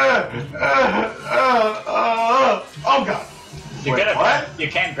 Oh, God. You Wait, could what? have. You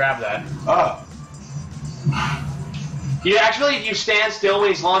can't grab that. You actually, if you stand still when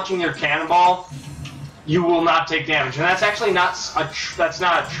he's launching your cannonball, you will not take damage, and that's actually not that's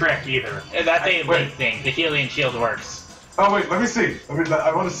not a trick either. That's a link thing. The healing shield works. Oh, wait, let me see.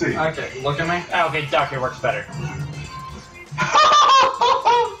 I want to see. Okay, look at me. Oh, okay, Duck, it works better.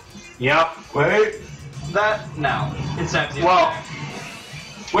 Yep. Wait. No. It's empty. Well,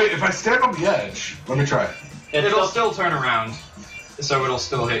 Wait, if I stand on the edge, let me try. It'll still turn around, so it'll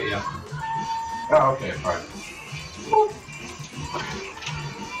still hit you. Oh, okay, fine.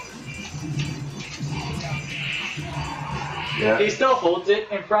 Yeah. He still holds it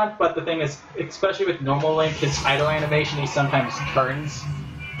in front, but the thing is, especially with normal Link, his idle animation, he sometimes turns.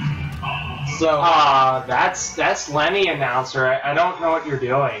 So, that's Lenny, announcer. I don't know what you're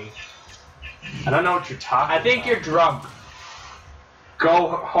doing. I don't know what you're talking I think about. you're drunk. Go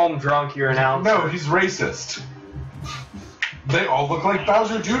home drunk, you're announcer. No, he's racist. They all look like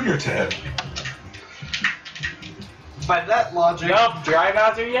Bowser Jr. to him. By that logic, Nope, Dry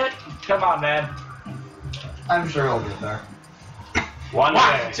Bowser yet? Come on, man. I'm sure I'll get there. One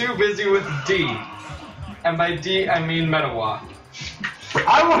Wow, day. too busy with D. And by D, I mean Metawa.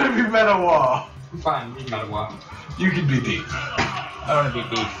 I want to be Metawa. Fine, you might as well. You can be D. I want to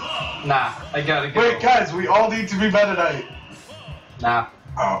be D. Nah, I gotta go. Wait, guys, we all need to be Meta Knight. Nah.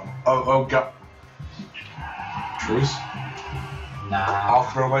 Oh, God. Truce? Nah. I'll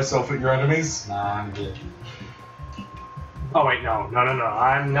throw myself at your enemies. Nah, I'm good. Oh wait, no,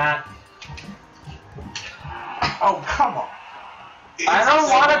 I'm not. Oh, come on. I don't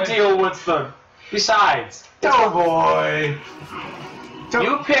want to deal with the. Besides, Doughboy.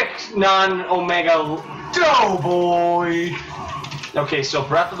 you pick non-Omega. Doughboy. Okay, so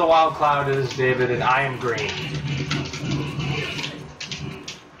Breath of the Wild Cloud is David, and I am green.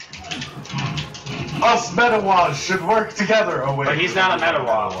 Us Metawas should work together. Oh, wait. But he's not a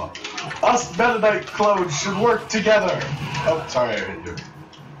Metawa. Us Meta Knight clones should work together. Oh, sorry, I hit you.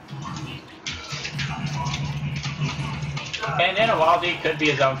 Bandana Waldy could be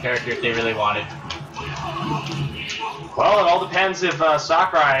his own character if they really wanted. Well, it all depends if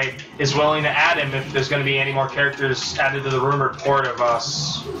Sakurai is willing to add him, if there's going to be any more characters added to the rumored port of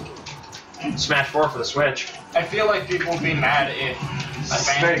Smash 4 for the Switch. I feel like people would be mad if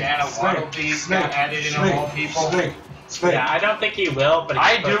Bandana Waddledees got added in of all people. Snake. Yeah, I don't think he will, but he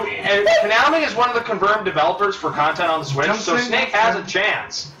I could do. be. And Konami is one of the confirmed developers for content on the Switch, Jump so Snake, Snake has a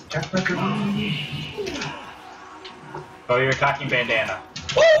chance. Oh, you were talking Bandana.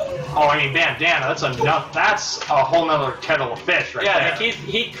 Oh, I mean, Bandana, that's a whole nother kettle of fish right Yeah, there. like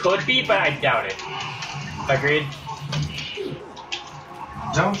he could be, but I doubt it. Agreed?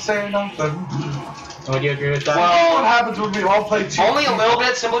 Don't say nothing. Would you agree with that? Well, What happens when we all play cheat? only a little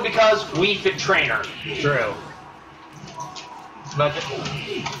bit, simply because we fit trainer. True. But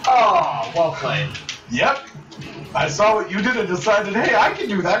Oh, well played. Yep. I saw what you did and decided, hey, I can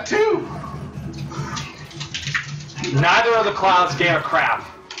do that too. Neither of the clouds gave a crap.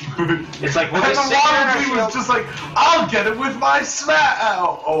 It's like, we'll And just the sit here in our Waddle Dee was shield. just like, I'll get it with my smash.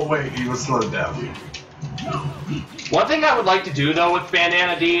 Oh, wait, he was slowed down. One thing I would like to do, though, with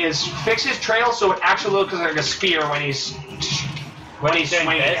Bandana D is fix his trail so it actually looks like a spear when he's doing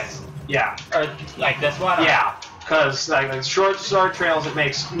swinging this? it. Yeah. or like this one? or- Yeah. Because like short sword trails, it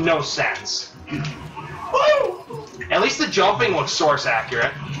makes no sense. Woo! At least the jumping looks source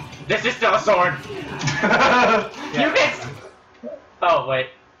accurate. This is still a sword. You can. Oh wait.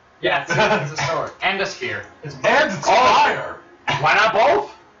 Yeah, it's a sword. And a spear. It's And it's fire. Why not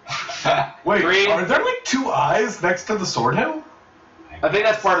both? Wait, Three. are there like two eyes next to the sword hill? I think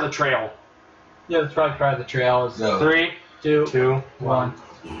that's part of the trail. Yeah, that's probably part of the trail. Is 3, 2, 2, 1.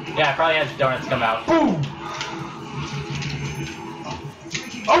 Yeah, it probably has donuts come out. Boom!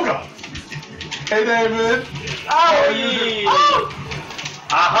 Oh god! Hey David! Oh, you yeah. oh!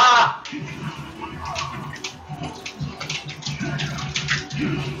 Aha!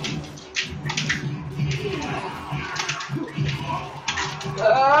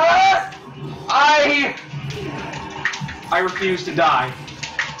 I refuse to die.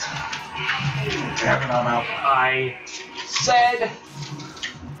 Damn it, I'm out. I said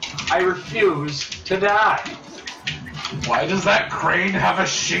I refuse to die. Why does that crane have a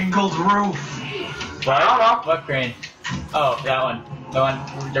shingled roof? I don't know. What crane? Oh, that one. The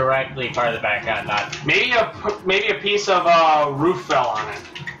one directly part of the background, not. Maybe a piece of roof fell on it.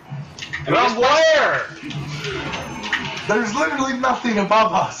 From where? There's literally nothing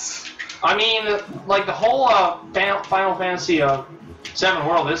above us. I mean, like the whole Final Fantasy VII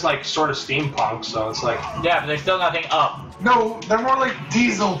world is like sort of steampunk, so it's like Yeah, but there's still nothing up. No, they're more like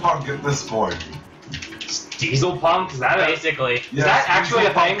diesel punk at this point. diesel punk. Is that it? Basically. Is that actually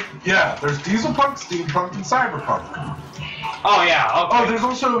a thing? Yeah, there's diesel punk, steampunk, and cyberpunk. Oh yeah. Okay. Oh, there's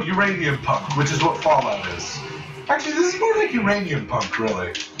also uranium punk, which is what Fallout is. Actually, this is more like uranium punk,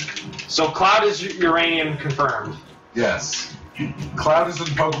 really. So Cloud is uranium confirmed. Yes. Cloud is in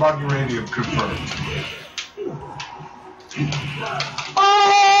Pokemon Uranium confirmed.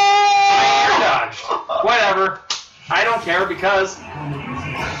 Oh! Dodged. Whatever. I don't care because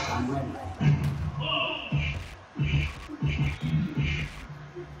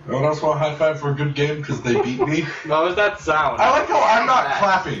Anyone else want a high five for a good game because they beat me? What was that sound? I like how I'm not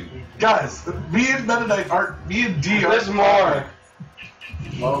clapping. Guys, me and Meta Knight aren't. Me and D aren't. there's more.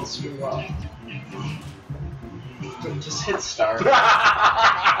 Well, screw well. Just hit start.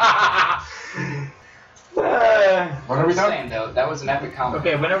 When are we done? Saying though, that was an epic comment.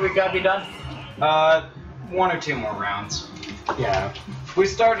 Okay, when are we gonna be done? 1 or 2 more rounds. Yeah. We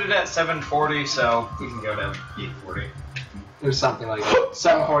started at 7:40, so we can go to 8:40. There's something like that.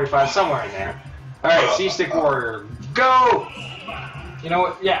 7:45, somewhere in there. All right, C-Stick Warrior, go! You know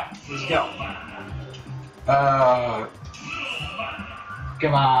what? Yeah, let's go.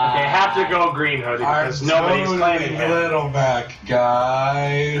 Come on. Okay, have to go Green Hoodie I'm because nobody's claiming totally him. Little Mac,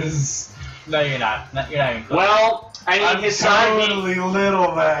 guys. No, you're not. You're not even close. Well, I mean, I'm his side being... totally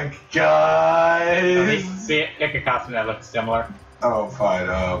Little Mac, guys. Pick a costume that looks similar. Oh, fine.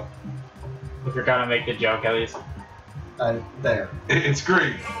 If you're gonna make the joke, at least. There. It's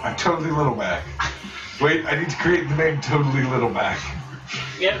green. I'm totally Little Mac. Wait, I need to create the name Totally Little Mac.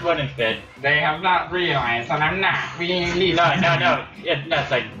 It wouldn't fit. They have not realized that I'm not really. No.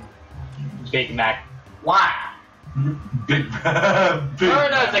 That's like Big Mac. Why? Big No,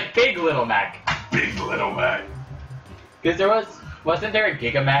 it's like Big Little Mac. Big Little Mac. Because wasn't there a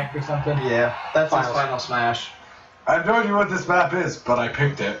Giga Mac or something? Yeah, that's his final smash. I have no idea what this map is, but I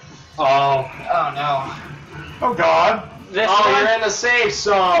picked it. Oh. Oh no. Oh God. This Oh, one? you're in the safe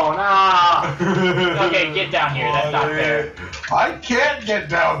zone. Ah. Okay, get down here. That's not fair. I can't get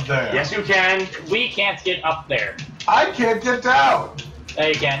down there. Yes, you can. We can't get up there. I can't get down. No,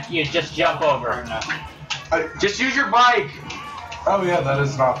 you can't. You just jump over. Just use your bike. Oh yeah, that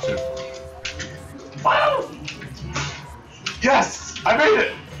is an option. Yes, I made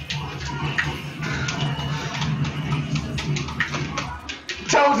it.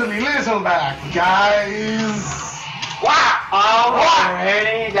 Totally Little Mac, guys. Wow.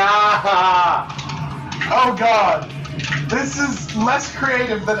 Alrighty. Oh God, this is less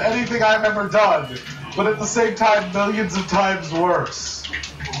creative than anything I've ever done, but at the same time, millions of times worse.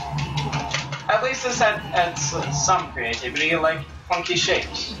 At least this had some creativity, like funky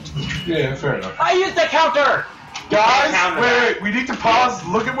shapes. Yeah, fair enough. I used the counter! Guys, counter wait, we need to pause.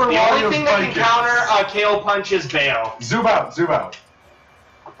 Look at where The Mario's only thing that can bike is. counter KO punch is Bail. Zoom out, zoom out.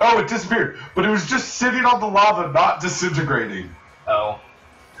 Oh, it disappeared, but it was just sitting on the lava, not disintegrating. Oh.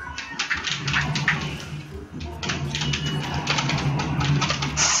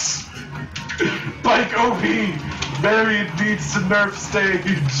 Bike OP! Marion needs to nerf stage.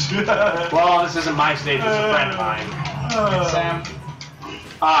 Well, this isn't my stage, it's a friend of mine. Sam.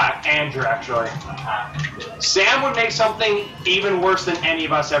 Andrew, actually. Sam would make something even worse than any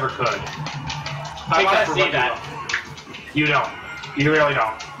of us ever could. I want to see what that. you don't. You really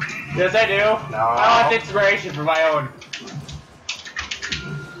don't. Yes, I do. No. I want inspiration for my own.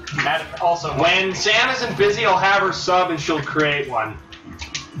 That also. When Sam isn't busy, I'll have her sub and she'll create one.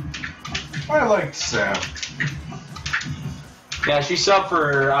 I liked Sam. Yeah, she subbed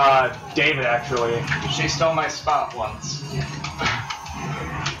for David, actually. She stole my spot once.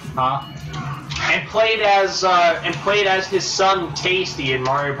 Huh? And played as his son Tasty in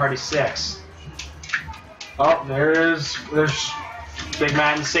Mario Party 6. Oh, there's Big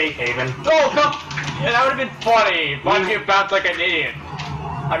Matt in Safe Haven. Oh, come! Yeah, that would have been funny. Watch you bounce like an idiot.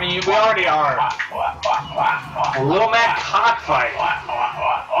 I mean, we already are. A Little Mac cockfight.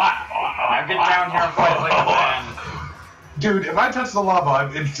 Now get down here and fight like a man. Dude, if I touch the lava,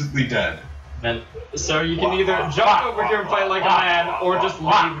 I'm instantly dead. And so you can either jump over here and fight like a man, or just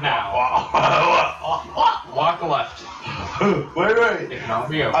leave now. Walk left. Wait. It cannot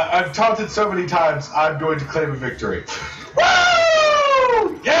be over. I've taunted so many times, I'm going to claim a victory.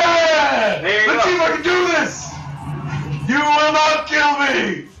 Woo! Yeah! There you Let's go. see if I can do this! You will not kill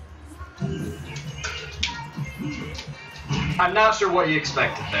me! I'm not sure what you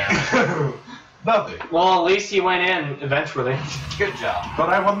expected there. Nothing. Well, at least he went in eventually. Good job. But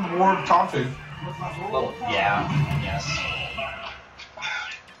I won the war of taunting. Well, yeah. Yes.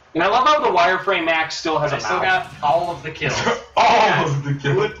 And I love how the wireframe Max still has I a still mouth. got all of the kills. All of the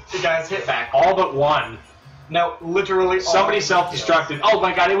kills. The guys hit back. All but one. No, literally all Somebody of the self-destructed. Oh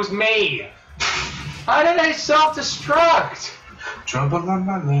my god, it was me! How did I self-destruct? Trouble on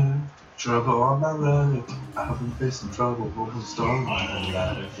my leg, trouble on my leg. I've been facing trouble almost all my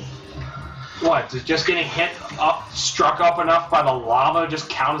life. What, does just getting struck up enough by the lava just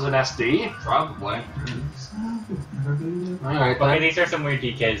count as an SD? kills. Probably. Alright, Okay, these are some weird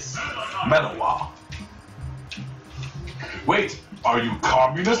DKs. Metal law. Wait, are you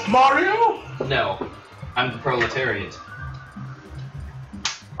communist, Mario? No. I'm the proletariat.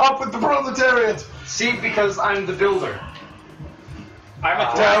 Up with the proletariat! See, because I'm the builder. I'm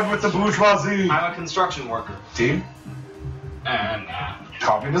a Down with the bourgeoisie! I'm a construction worker. Team? And,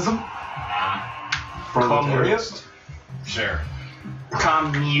 Communism? Proletariat? sure.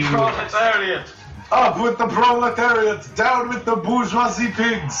 Commune. Proletariat! Up with the proletariat! Down with the bourgeoisie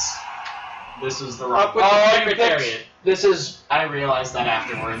pigs! This is the Up wrong. with the secretariat. This is... I realized that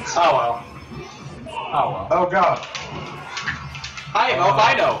afterwards. Oh well. Oh well. Oh god. I hope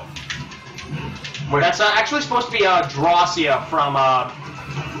I know. Wait, That's actually supposed to be Drossia from,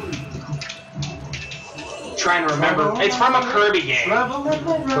 trying to remember. It's from a Kirby game.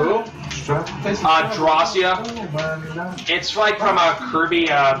 Who? Drossia. It's like from a Kirby,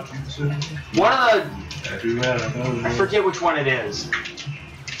 one of the... I forget which one it is.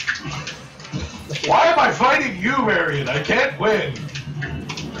 Why am I fighting you, Marion? I can't win.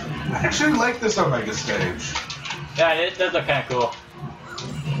 I actually like this Omega stage. Yeah, it does look kind of cool.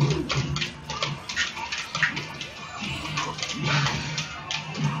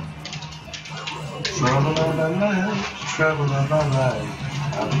 Trouble on my life, trouble on my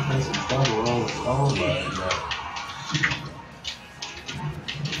life. I'm pressing trouble all my life.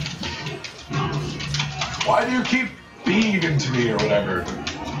 Why do you keep being into me or whatever?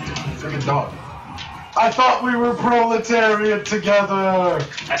 Freaking dog. I thought we were proletariat together.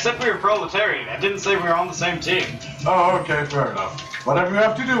 I said we were proletariat. I didn't say we were on the same team. Oh, okay, fair enough. Whatever you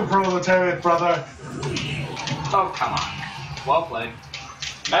have to do, proletariat, brother. Oh, come on. Well played.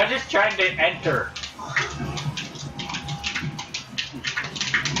 I'm just trying to enter.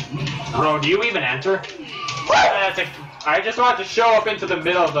 Bro, do you even enter? I just wanted to show up into the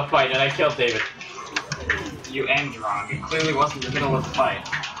middle of the fight, and I killed David. You aimed wrong. It clearly wasn't the middle of the fight.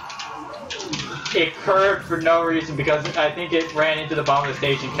 It curved for no reason because I think it ran into the bottom of the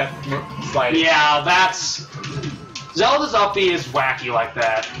stage and kept sliding. Yeah, that's... Zelda's up B is wacky like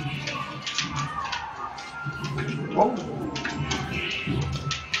that. Whoa.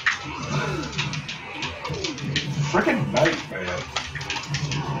 Freaking knife, man.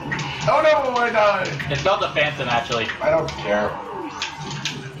 Oh no, I died. It's not the Phantom, actually. I don't care.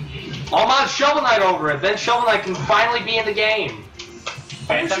 I'm on Shovel Knight over it, then Shovel Knight can finally be in the game.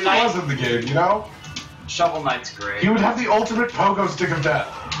 I wish Phantom he Knight? was in the game, you know? Shovel Knight's great. He would have the ultimate pogo stick of death.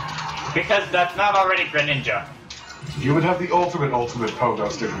 Because that's not already Greninja. You would have the ultimate pogo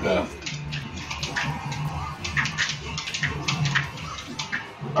stick of death.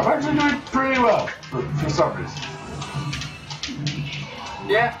 I'm actually doing pretty well, for some reason.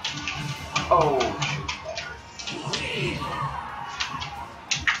 Yeah. Oh.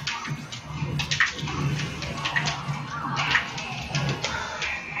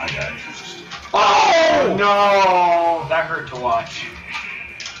 I died. Oh, no! That hurt to watch.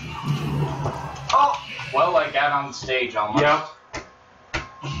 Oh! Well, I got on the stage almost. Yep.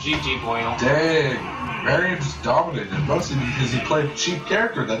 GG, Boyle. Dang. Marion just dominated, mostly because he played a cheap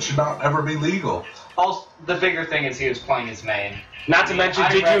character that should not ever be legal. Also, the bigger thing is he was playing his main. Not to mention,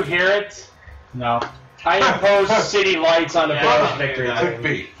 did you hear it? No. I imposed city lights on the Yeah, bonus I victory. hear Click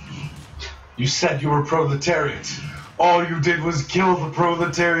B. You said you were proletariat. All you did was kill the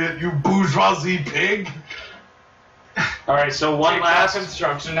proletariat, you bourgeoisie pig. Alright, so one Take last... off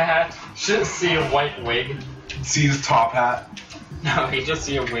construction hat. Just see a white wig. See his top hat? No, you just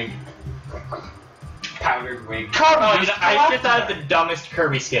see a wig. Powdered wig. Oh, you know, I just thought of the dumbest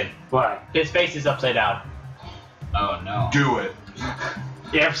Kirby skin. What? His face is upside down. Oh no. Do it.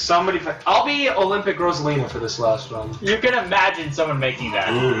 Yeah, if somebody... I'll be Olympic Rosalina for this last one. You can imagine someone making that.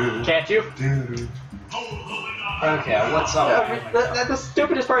 Can't you? Okay, what's up? The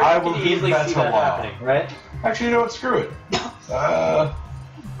stupidest part I is you will can do easily that see that tomorrow. happening, right? Actually, you know what? Screw it. I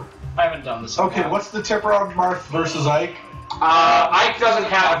haven't done this. in a Okay, while. what's the tipper on Marth versus Ike? Ike doesn't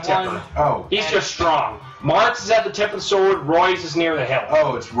have a tipper. Oh. He's just strong. Mark's is at the tip of the sword, Roy's is near the hilt.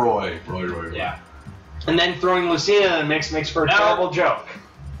 Oh, it's Roy. Roy. Yeah. And then throwing Lucina in the mix makes for a No. terrible joke.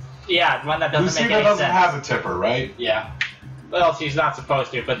 Yeah, one that doesn't make Lucina any doesn't sense. have a tipper, right? Yeah. Well, she's not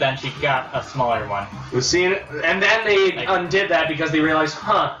supposed to, but then she got a smaller one. Lucina, and then they undid that because they realized,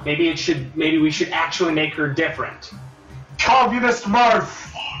 maybe we should actually make her different. Communist Marth!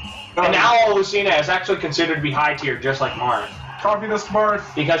 And now Lucina is actually considered to be high tier, just like Marth. Communist Marth!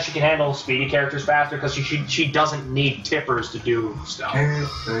 Because she can handle speedy characters faster, because she doesn't need tippers to do stuff. Can't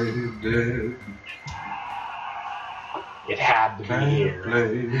play dead. It had to be Can't here.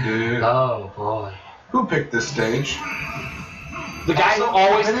 play dead. Oh boy. Who picked this stage? The guy who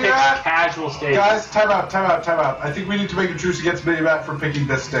always Maybe picks that- casual stages. Guys, time out. I think we need to make a truce against Minimat for picking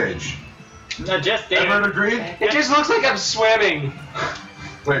this stage. No, just Everyone David. agreed? It just looks like I'm swimming.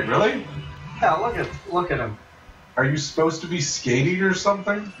 Wait, really? Yeah, look at him. Are you supposed to be skating or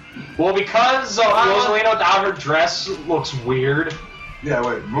something? Well, because Rosalina without her dress looks weird. Yeah,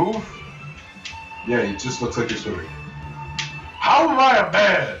 wait, move? Yeah, it just looks like you're swimming. How am I a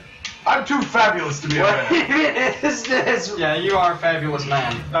man? I'm too fabulous to be a What man. is this? Yeah, you are a fabulous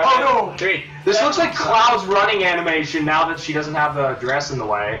man. Oh no! 3. This looks like Cloud's running animation now that she doesn't have the dress in the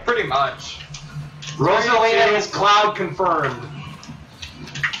way. Pretty much. Rosalina is Cloud confirmed.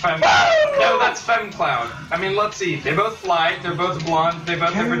 No, that's Fem Cloud. I mean, let's see. They both fly, they're both blonde, they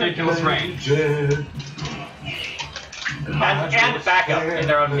both have ridiculous range. Dead. And backup in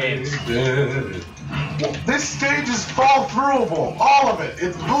their own games. Dead. Well, this stage is fall throughable. All of it.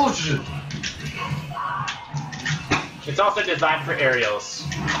 It's bullshit. It's also designed for aerials.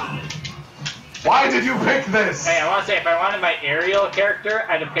 Why did you pick this? Hey, I want to say, if I wanted my aerial character,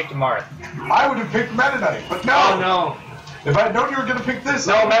 I'd have picked Marth. I would have picked Meta Knight, but no. Oh no. If I had known you were gonna pick this,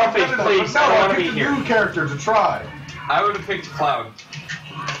 No, I would have Metal picked Face, Meta Knight, please, but I no, wanna I picked be a here. new character to try. I would have picked Cloud.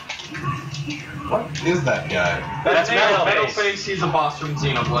 What is that guy? That's Metal Metal Face. Face, he's a boss from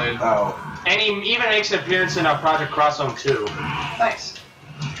Xenoblade. Oh. And he even makes an appearance in Project Cross Zone 2. Nice.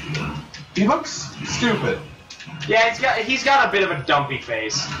 He looks stupid. Yeah, he's got a bit of a dumpy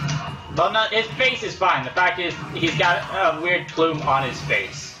face. Well, no, his face is fine. The fact is, he's got a weird plume on his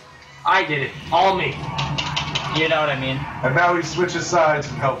face. I did it. All me. You know what I mean? And now he switches sides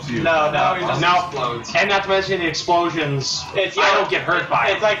and helps you. No, No, he just No. explodes. And not to mention the explosions. It's I don't get hurt by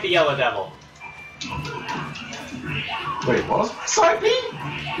It's it. like the Yellow Devil. Wait, what was side B?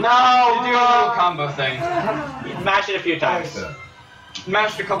 No, You do a little combo thing. You mash it a few I like times. that.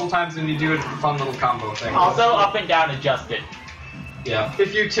 Mashed a couple times and you do a fun little combo thing. Also, up and down adjust it. Yeah.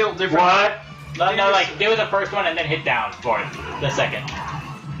 If you tilt different. What? No, like, do the first one and then hit down for the second.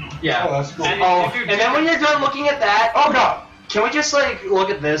 Yeah. Oh, that's cool. And Oh, if you and then when you're done looking at that, Oh god! can we just like look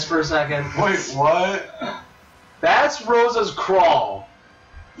at this for a second? Wait, what? That's Rosa's crawl.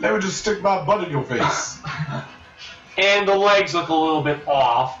 Let me just stick my butt in your face. And the legs look a little bit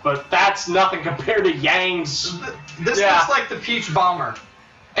off, but that's nothing compared to Yang's. This Yeah. looks like the Peach Bomber.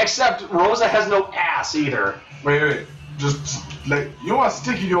 Except Rosa has no ass either. Wait. Just, like, you want to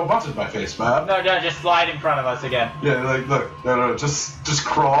stick your butt in my face, man. No, just slide in front of us again. Yeah, like, look. No, just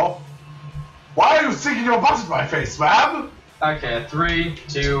crawl. Why are you sticking your butt in my face, man? Okay, 3,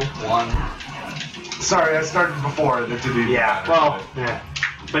 2, 1. Sorry, I started before and it didn't even Yeah, matter. well, yeah.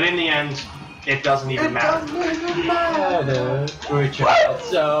 But in the end, it doesn't even matter. We tried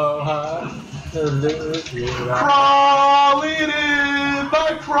so hard to lose you. Crawl it in,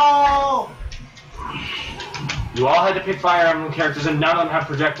 I crawl! You all had to pick Fire Emblem characters and none of them have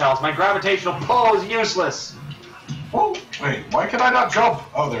projectiles. My gravitational pull is useless. Oh, wait, why can I not jump?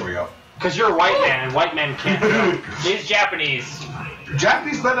 Oh, there we go. Because you're a white man and white men can't jump. He's Japanese.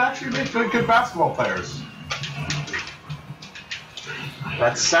 Japanese men actually make good basketball players.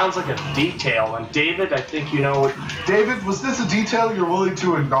 That sounds like a detail. And David, I think you know what. David, was this a detail you're willing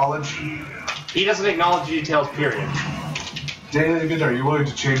to acknowledge? He doesn't acknowledge details, period. David, are you willing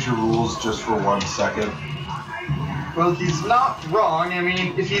to change your rules just for 1 second? Well, he's not wrong. I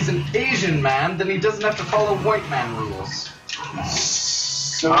mean, if he's an Asian man, then he doesn't have to follow white man rules.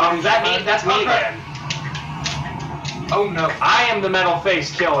 So That's me then. Oh no. I am the metal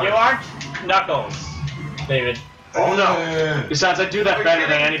face killer. You aren't Knuckles, David. Oh no. Besides, I do that better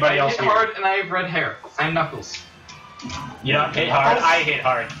than anybody else I hit here. hard and I have red hair. I'm Knuckles. You don't hit hard, I hit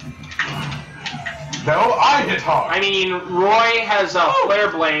hard. No, I hit hard. I mean, Roy has a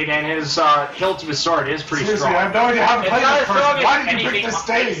flare blade and his hilt of his sword is pretty Seriously, strong. I have no idea how to It's play not this as strong person. as Why did you anything pick this on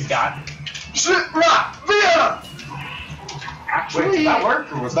face, stage? Scott. Shit, rock, via! Actually, Wait, did that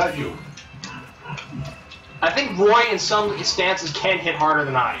work, or was that you? I think Roy in some stances can hit harder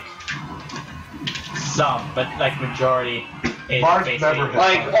than Ike. Some, but like majority is Marth basically. never hit.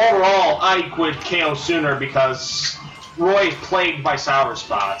 Like, overall, Ike would KO sooner because Roy is plagued by sour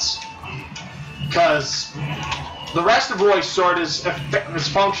spots. Because the rest of Roy's sword is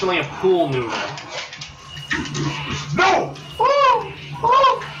functionally a pool noodle. No!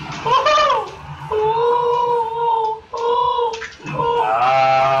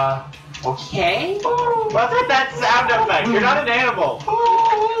 Okay? What's with that sound effect? You're not an animal.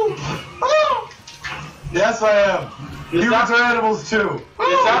 Yes, I am. Humans are animals too.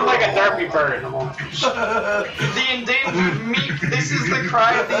 You sound like a derpy bird. The endangered meat. This is the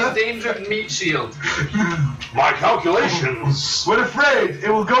cry of the endangered meat shield. My calculations. When afraid, it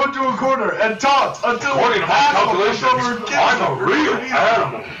will go into a corner and taunt until According to my calculations, I'm a real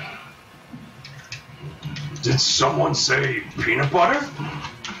animal. Did someone say peanut butter?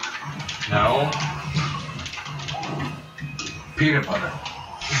 No. Peanut butter.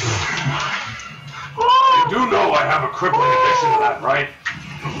 You do know I have a crippling addiction to that, right?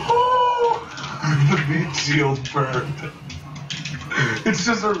 The meat shield bird. It's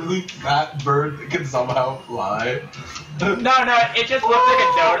just a really fat bird that can somehow fly. No, it just looks like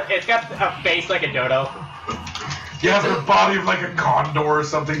a dodo. It's got a face like a dodo. You have the body of like a condor or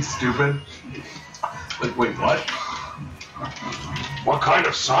something stupid. Like, wait, what? What kind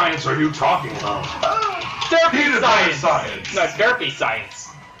of science are you talking about? Derpy Peanut butter science. science. No, derpy science.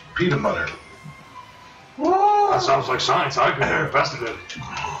 Peanut butter. That sounds like science. I could have invested in.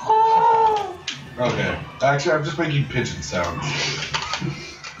 Okay. Actually, I'm just making pigeon sounds.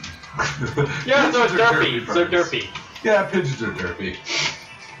 Yeah, so it's Pigeons are derpy. So birds. derpy. Yeah, pigeons are derpy.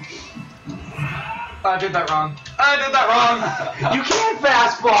 I did that wrong. I did that wrong. You can't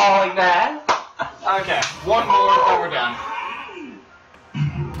fastball like that. Okay, one more, then we're done.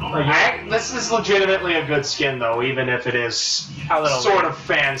 This is legitimately a good skin, though, even if it is A little sort weird. of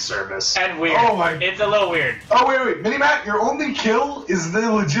fan service. And weird. Oh my- It's a little weird. Oh, wait. Minimat, your only kill is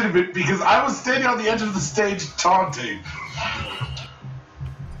illegitimate because I was standing on the edge of the stage taunting.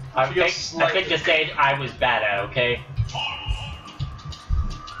 I think the stage I was bad at, okay?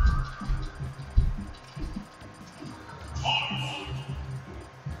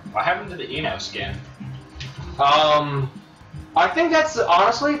 What happened to the Eno skin? I think that's,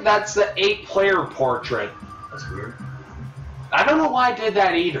 honestly, that's the 8-player portrait. That's weird. I don't know why I did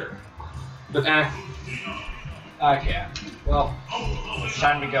that either. But, Okay. Well, it's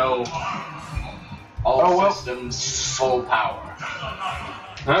time to go all systems full power.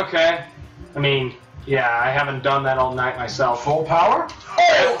 okay. I mean, yeah, I haven't done that all night myself. Full power?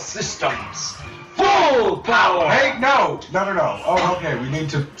 All systems. Full power! Hey, no. Oh, okay, we need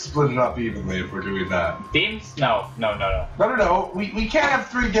to split it up evenly if we're doing that. Teams? No. No. We can't have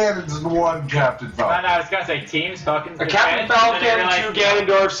 3 Ganons and 1 Captain No, Falcon. I was gonna say teams, Falcons, A Captain Falcon, 2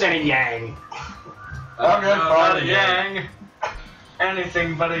 Ganondorfs, and a Yang. Okay, Not fine. a Yang.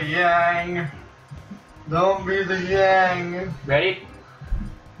 Anything but a Yang. Don't be the Yang. Ready?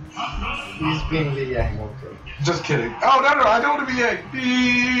 He's being the Yang, okay. Just kidding. Oh, no, I don't want to be a...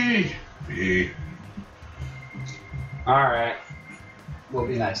 B. Alright. We'll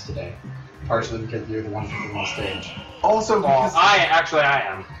be nice today. Partially because you're the one from the stage. Also, Well, because... I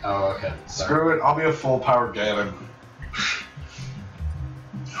am. Oh, okay. Sorry. Screw it, I'll be a full-powered Ganon.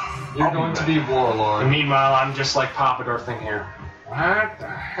 You're I'll be going to back. be And Warlord. meanwhile, I'm just like Papa Dorthing here. What the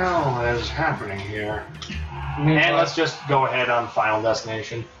hell is happening here? And let's just go ahead on Final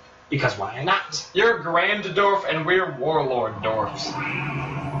Destination. Because why not? You're Grandorf and we're Warlord Dwarfs.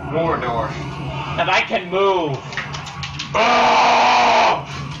 Wardorf. And I can move. Oh!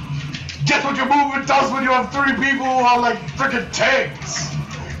 Guess what your movement does when you have 3 people who are like freaking tanks?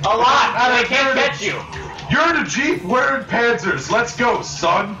 A lot. And They can't you're in a- catch you. You're in a Jeep wearing Panzers. Let's go,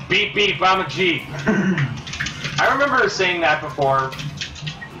 son. Beep beep, I'm a Jeep. I remember saying that before.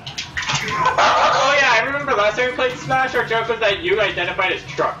 Oh yeah, I remember last time we played Smash, our joke was that you identified as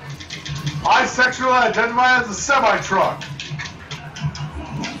truck. I sexually identify as a semi-truck.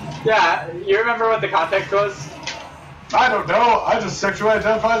 Yeah, you remember what the context was? I don't know. I just sexually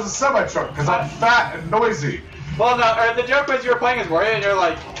identify as a semi-truck because I'm fat and noisy. Well, no, or the joke was you were playing as Wario and you're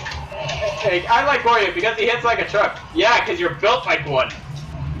like, hey, I like Wario because he hits like a truck. Yeah, because you're built like one.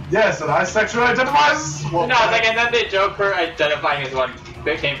 Yes, and I sexually identify as... Well, No, it's like, and then the joke for identifying as one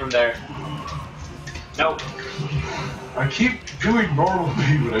came from there. Nope. I keep doing normal B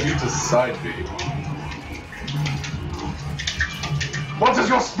when I need to side B. What does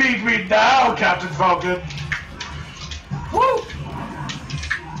your speed mean now, Captain Falcon? Woo!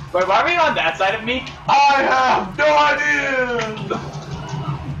 Wait, why are we on that side of me? I have no idea!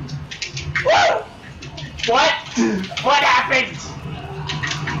 Woo! What? What happened?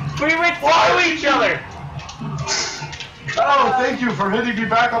 We went through each other! Oh, thank you for hitting me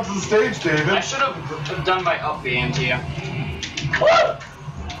back onto the stage, David. I should have done my up B into you.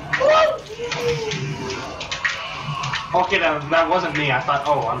 Okay, that wasn't me. I thought,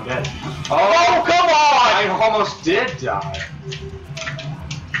 oh, I'm dead. Oh, come on! I almost did die.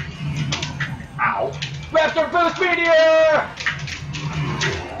 Ow. Master Boost Meteor!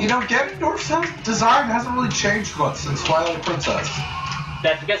 You know, Ganondorf's design hasn't really changed much since Twilight Princess.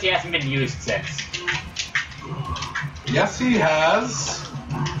 That's because he hasn't been used since. Yes, he has.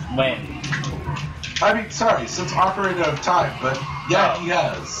 When? I mean, sorry, since Ocarina of Time, but yeah, he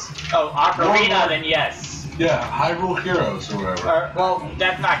has. Oh, Ocarina, Well, then yes. Yeah, Hyrule Heroes or whatever. Well,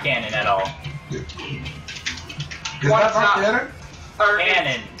 that's not canon at all. Is What's that not not- canon?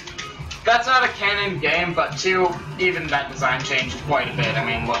 Canon. That's not a canon game, but 2, even that design changed quite a bit. I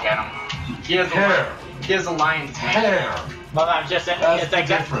mean, look at him. He has Hair. He has a lion's mane. Hair. Well, I'm just saying, That's it's like,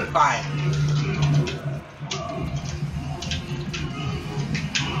 the that's difference. fine.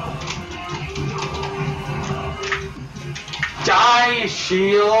 Die,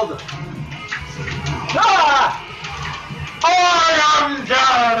 shield! Ah! I am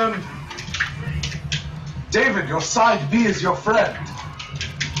Ganon! David, your side B is your friend.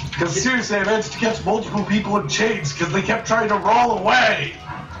 Because seriously, I managed to catch multiple people in chains because they kept trying to roll away.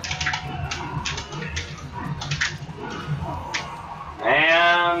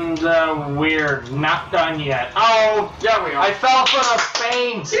 And we're not done yet. Oh, Yeah, we are. I fell for the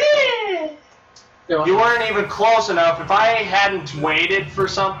feint. You weren't even close enough. If I hadn't waited for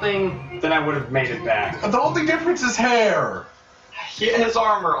something, then I would have made it back. The only difference is hair. His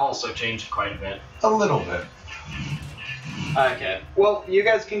armor also changed quite a bit. A little bit. Okay. Well, you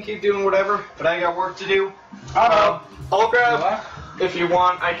guys can keep doing whatever, but I got work to do. I'm I'll grab, if you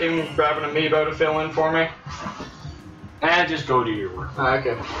want, I can grab an amiibo to fill in for me. And just go do your work.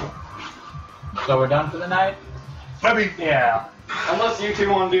 Okay. So we're done for the night? I mean, Yeah. Unless you two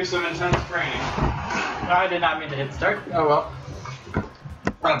want to do some intense training. I did not mean to hit start. Oh well.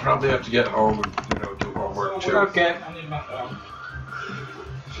 I'll probably have to get home and do homework too. Okay. I need my phone.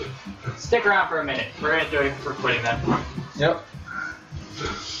 Stick around for a minute. We're quitting then. Yep.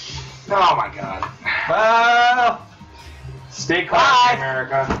 Oh my god. Well. Stay classy,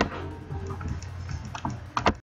 America.